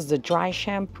This is the dry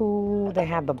shampoo. They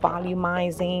have the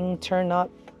volumizing, turn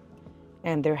up,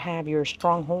 and they have your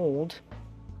stronghold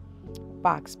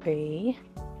box pay.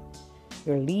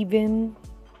 Your leave-in,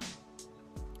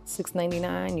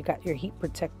 $6.99. You got your heat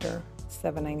protector,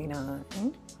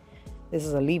 $7.99. This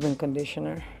is a leave-in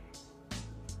conditioner.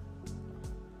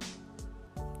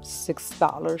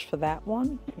 $6 for that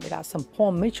one. They got some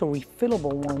Paul Mitchell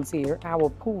refillable ones here.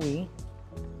 Awapui.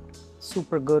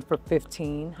 Super good for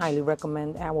 $15. Highly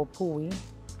recommend Awapui.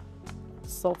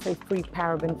 Sulfate-free,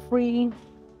 paraben-free.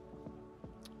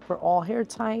 For all hair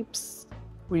types.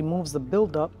 Removes the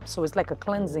buildup. So it's like a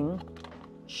cleansing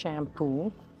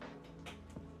shampoo.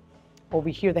 Over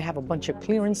here they have a bunch of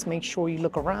clearance. Make sure you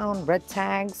look around. Red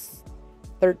tags.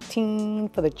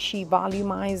 $13 for the Chi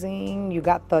volumizing. You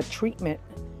got the treatment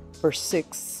for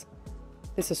 $6.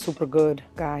 This is super good,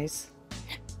 guys.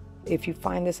 If you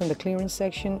find this in the clearance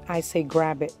section, I say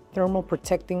grab it. Thermal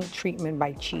Protecting Treatment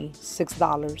by Chi,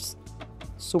 $6.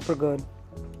 Super good.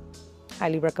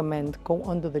 Highly recommend. Go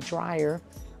under the dryer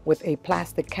with a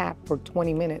plastic cap for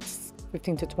 20 minutes,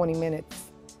 15 to 20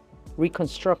 minutes.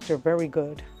 Reconstructor, very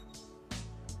good.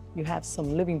 You have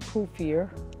some Living Proof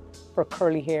here for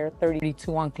curly hair,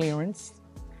 $32 on clearance.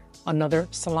 Another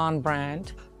Salon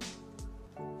brand.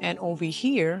 And over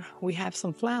here, we have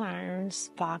some flat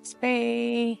irons. Fox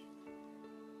Bay.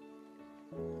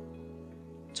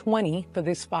 $20 for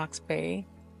this Fox Bay.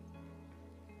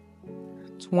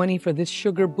 $20 for this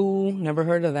Sugar Boo. Never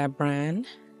heard of that brand.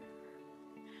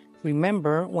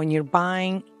 Remember, when you're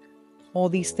buying all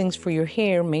these things for your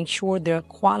hair, make sure their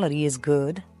quality is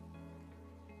good.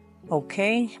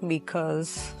 Okay?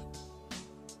 Because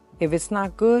if it's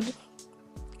not good,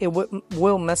 it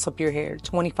will mess up your hair.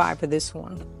 $25 for this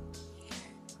one.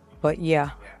 But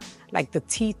yeah, like the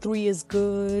T3 is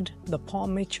good. The Paul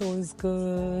Mitchell is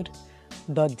good.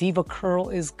 The Diva Curl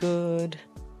is good.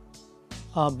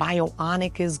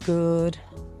 Bionic is good.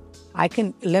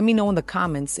 Let me know in the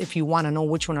comments if you want to know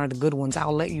which one are the good ones.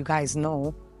 I'll let you guys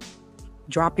know.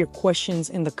 Drop your questions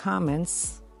in the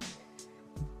comments.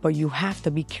 But you have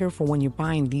to be careful when you're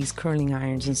buying these curling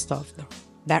irons and stuff.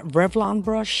 That Revlon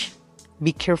brush,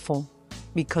 be careful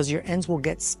because your ends will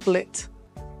get split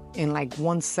in like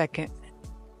 1 second.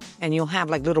 And you'll have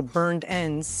like little burned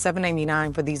ends.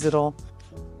 $7.99 for these little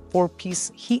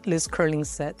 4-piece heatless curling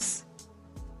sets.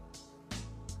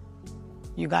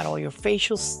 You got all your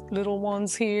facial little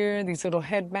ones here. These little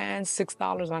headbands,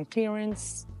 $6 on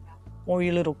clearance. Or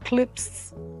your little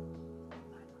clips,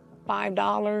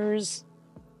 $5.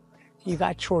 You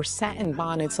got your satin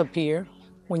bonnets up here.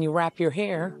 When you wrap your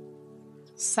hair,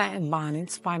 satin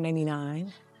bonnets,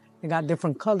 $5.99. They got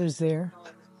different colors there.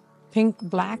 Pink,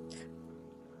 black,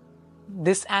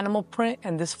 this animal print,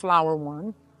 and this flower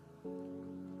one.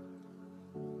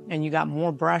 And you got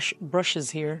more brushes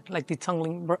here, like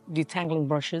detangling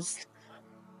brushes.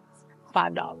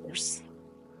 $5.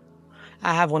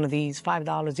 I have one of these,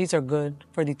 $5. These are good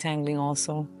for detangling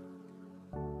also.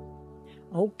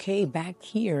 Okay, back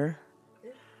here.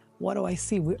 What do I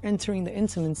see? We're entering the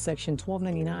intimate section,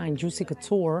 $12.99. Juicy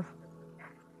Couture.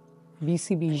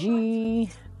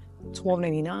 BCBG,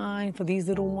 $12.99 for these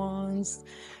little ones.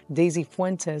 Daisy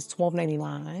Fuentes,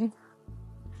 $12.99.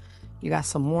 You got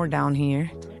some more down here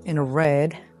in a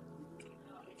red.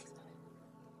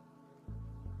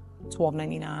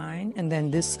 $12.99. And then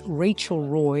this Rachel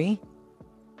Roy,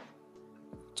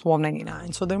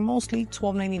 $12.99. So they're mostly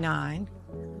 $12.99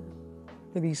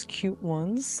 for these cute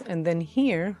ones. And then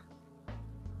here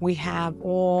we have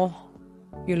all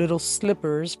your little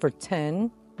slippers for $10.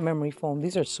 Memory foam.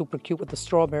 These are super cute with the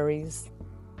strawberries.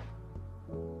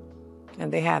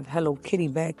 And they have Hello Kitty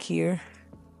back here.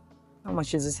 How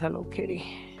much is this Hello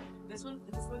Kitty? This one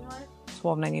what?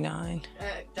 $12.99.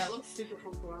 That looks super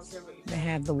cool. They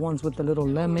have the ones with the little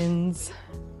lemons.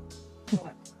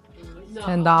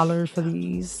 $10 for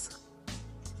these.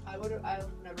 I would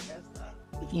never guess that.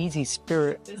 Easy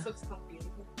Spirit. This looks comfy.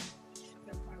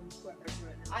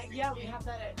 Yeah, we have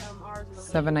that at ours.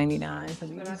 $7.99 for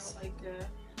these. But I don't like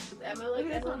Emma like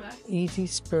that one. Easy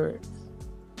Spirit.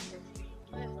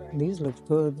 These look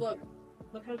good.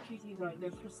 Look how cute these are. They're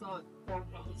croissant.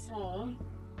 Aww.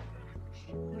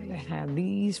 They have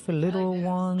these for little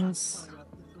ones.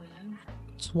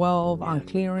 $12 on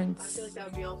clearance. I feel like that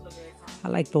would be also very hot. I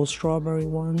like those strawberry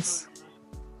ones.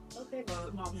 Okay,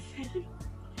 Mom.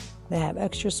 They have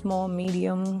extra small,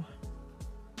 medium.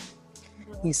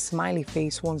 These smiley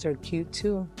face ones are cute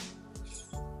too.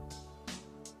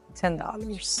 $10.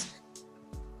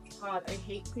 God, I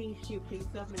hate clean cute pink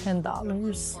stuff.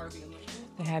 $10.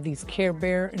 They have these Care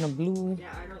Bear in a blue.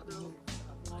 Yeah, I don't know.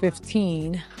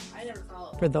 $15 I never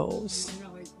saw it. for those.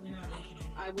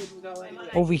 wouldn't go anyway.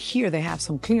 Over here, they have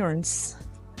some clearance.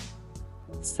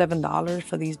 $7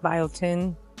 for these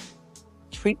biotin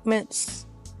treatments.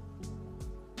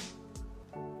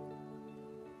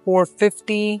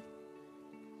 $4.50.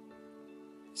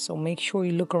 So make sure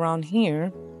you look around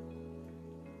here.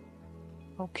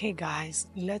 Okay, guys,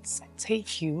 let's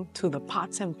take you to the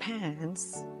pots and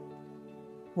pans,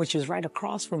 which is right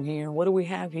across from here. What do we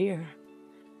have here?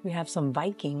 We have some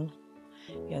Viking.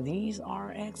 Yeah, these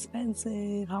are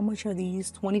expensive. How much are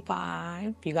these?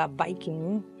 $25. You got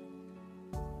Viking.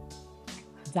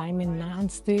 Diamond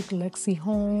non-stick, Lexi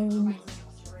Home.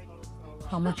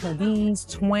 How much are these?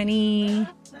 $20.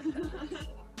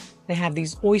 They have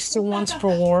these oyster ones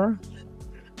for,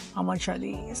 how much are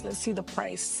these? Let's see the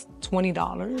price.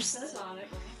 $20.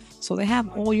 So they have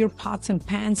all your pots and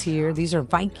pans here. These are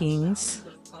Vikings.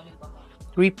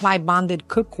 3-ply bonded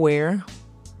cookware.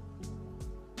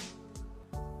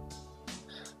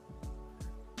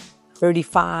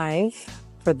 $35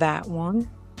 for that one.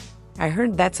 I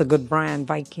heard that's a good brand,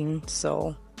 Viking.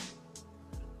 So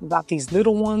we got these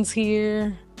little ones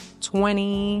here.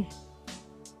 $20.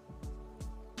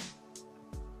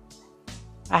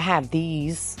 I have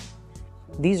these.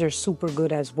 These are super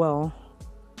good as well.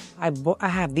 I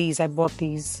have these. I bought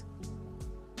these.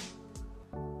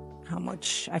 How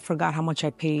much? I forgot how much I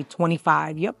paid.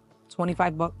 $25. Yep,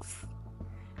 $25.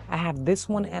 I have this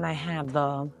one and I have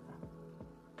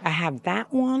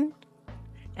that one,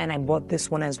 and I bought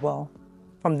this one as well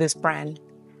from this brand,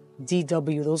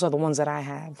 DW. Those are the ones that I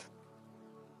have.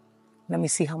 Let me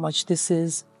see how much this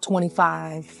is.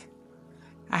 $25.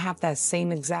 I have that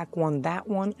same exact one, that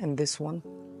one, and this one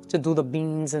to do the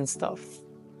beans and stuff.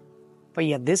 But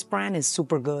yeah, this brand is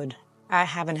super good. I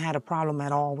haven't had a problem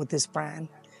at all with this brand.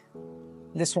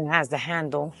 This one has the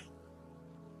handle.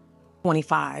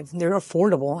 $25. They're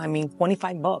affordable. I mean,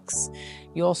 $25.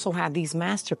 You also have these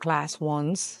masterclass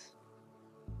ones.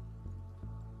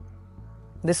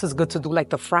 This is good to do like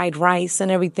the fried rice and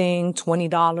everything.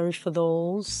 $20 for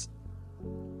those.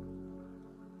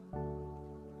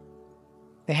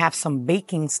 They have some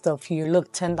baking stuff here.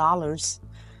 Look, $10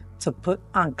 to put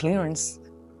on clearance.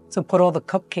 To put all the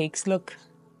cupcakes. Look.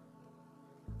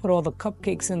 Put all the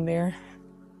cupcakes in there.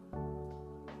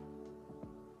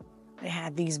 They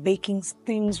have these baking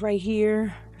things right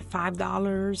here.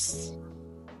 $5.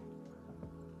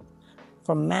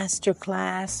 From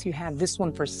Masterclass, you have this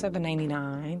one for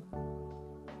 $7.99.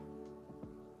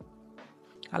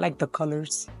 I like the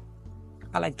colors.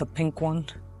 I like the pink one.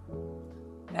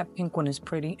 That pink one is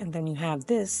pretty. And then you have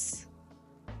this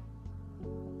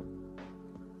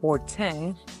for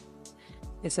 $10.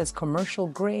 It says commercial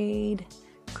grade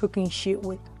cookie sheet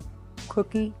with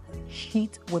cooling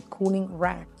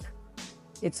rack.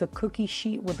 It's a cookie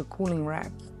sheet with a cooling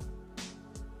rack.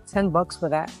 $10 for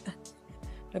that.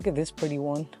 Look at this pretty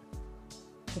one.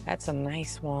 That's a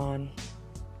nice one.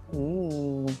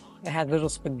 Ooh, it has little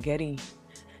spaghetti.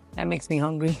 That makes me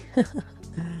hungry.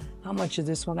 How much is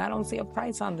this one? I don't see a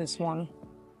price on this one.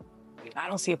 I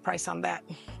don't see a price on that.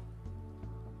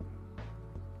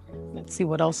 Let's see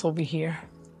what else over here.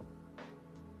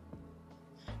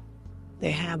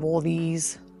 They have all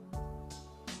these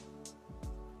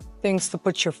things to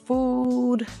put your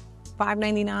food.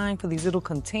 $5.99 for these little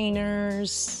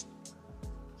containers.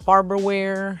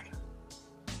 Barberware.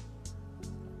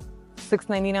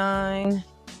 $6.99.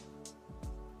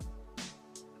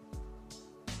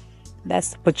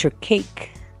 That's to put your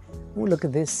cake. Ooh, look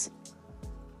at this.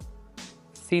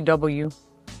 CW.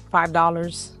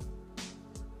 $5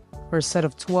 for a set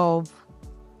of 12.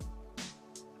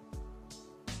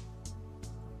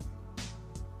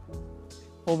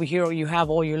 Over here you have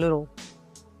all your little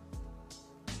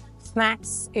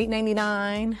snacks,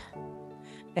 $8.99.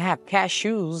 They have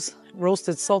cashews,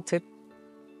 roasted salted,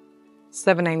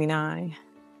 $7.99.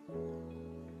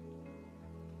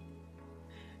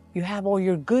 You have all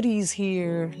your goodies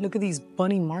here. Look at these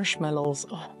bunny marshmallows.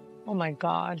 Oh my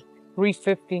God,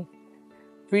 $3.50,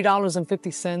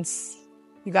 $3.50.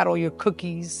 You got all your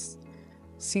cookies,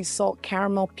 sea salt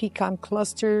caramel pecan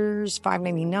clusters,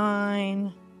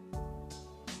 $5.99.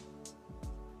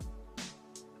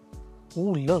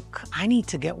 Ooh, look, I need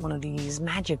to get one of these.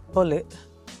 Magic Bullet.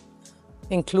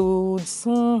 Includes,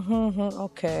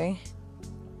 okay,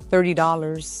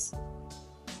 $30.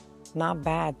 Not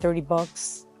bad,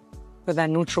 $30 for that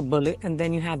neutral bullet. And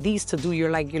then you have these to do your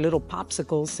little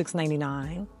popsicles,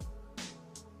 $6.99.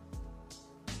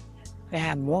 They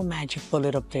have more Magic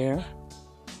Bullet up there.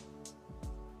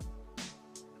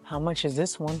 How much is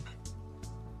this one?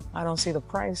 I don't see the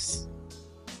price.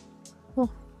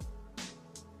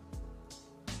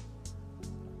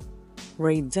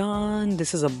 Ray Dunn.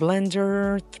 This is a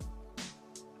blender.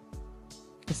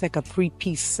 It's like a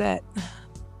 3-piece set.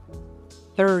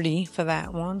 $30 for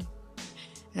that one.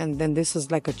 And then this is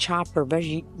like a chopper,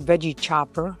 veggie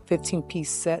chopper, 15-piece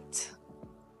set.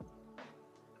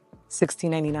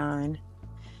 $16.99.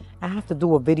 I have to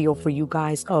do a video for you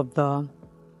guys of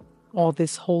all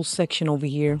this whole section over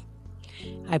here.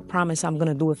 I promise I'm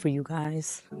gonna do it for you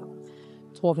guys.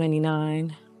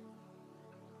 $12.99.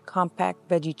 Compact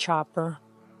veggie chopper.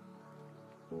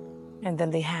 And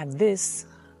then they have this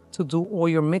to do all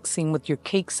your mixing with your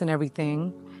cakes and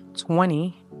everything.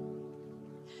 $20.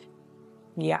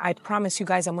 Yeah, I promise you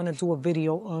guys I'm gonna do a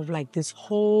video of like this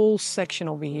whole section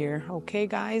over here. Okay,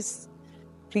 guys?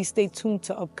 Please stay tuned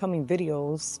to upcoming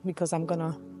videos because I'm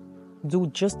gonna do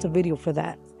just a video for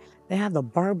that. They have the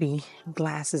Barbie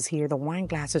glasses here, the wine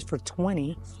glasses for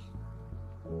 $20.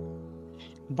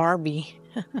 Barbie.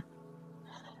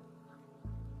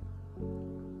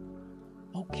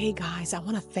 Okay, guys, I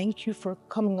want to thank you for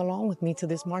coming along with me to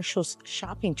this Marshall's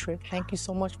shopping trip. Thank you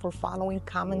so much for following,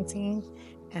 commenting,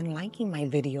 and liking my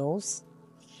videos.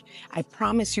 I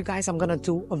promise you guys I'm going to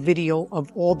do a video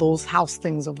of all those house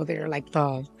things over there, like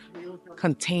the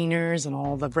containers and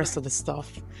all the rest of the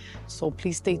stuff. So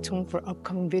please stay tuned for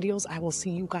upcoming videos. I will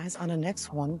see you guys on the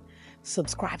next one.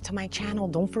 Subscribe to my channel,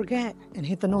 don't forget, and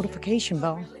hit the notification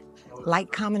bell.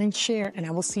 Like, comment, and share, and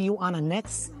I will see you on a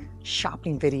next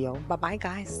shopping video. Bye-bye,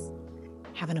 guys.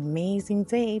 Have an amazing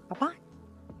day. Bye-bye.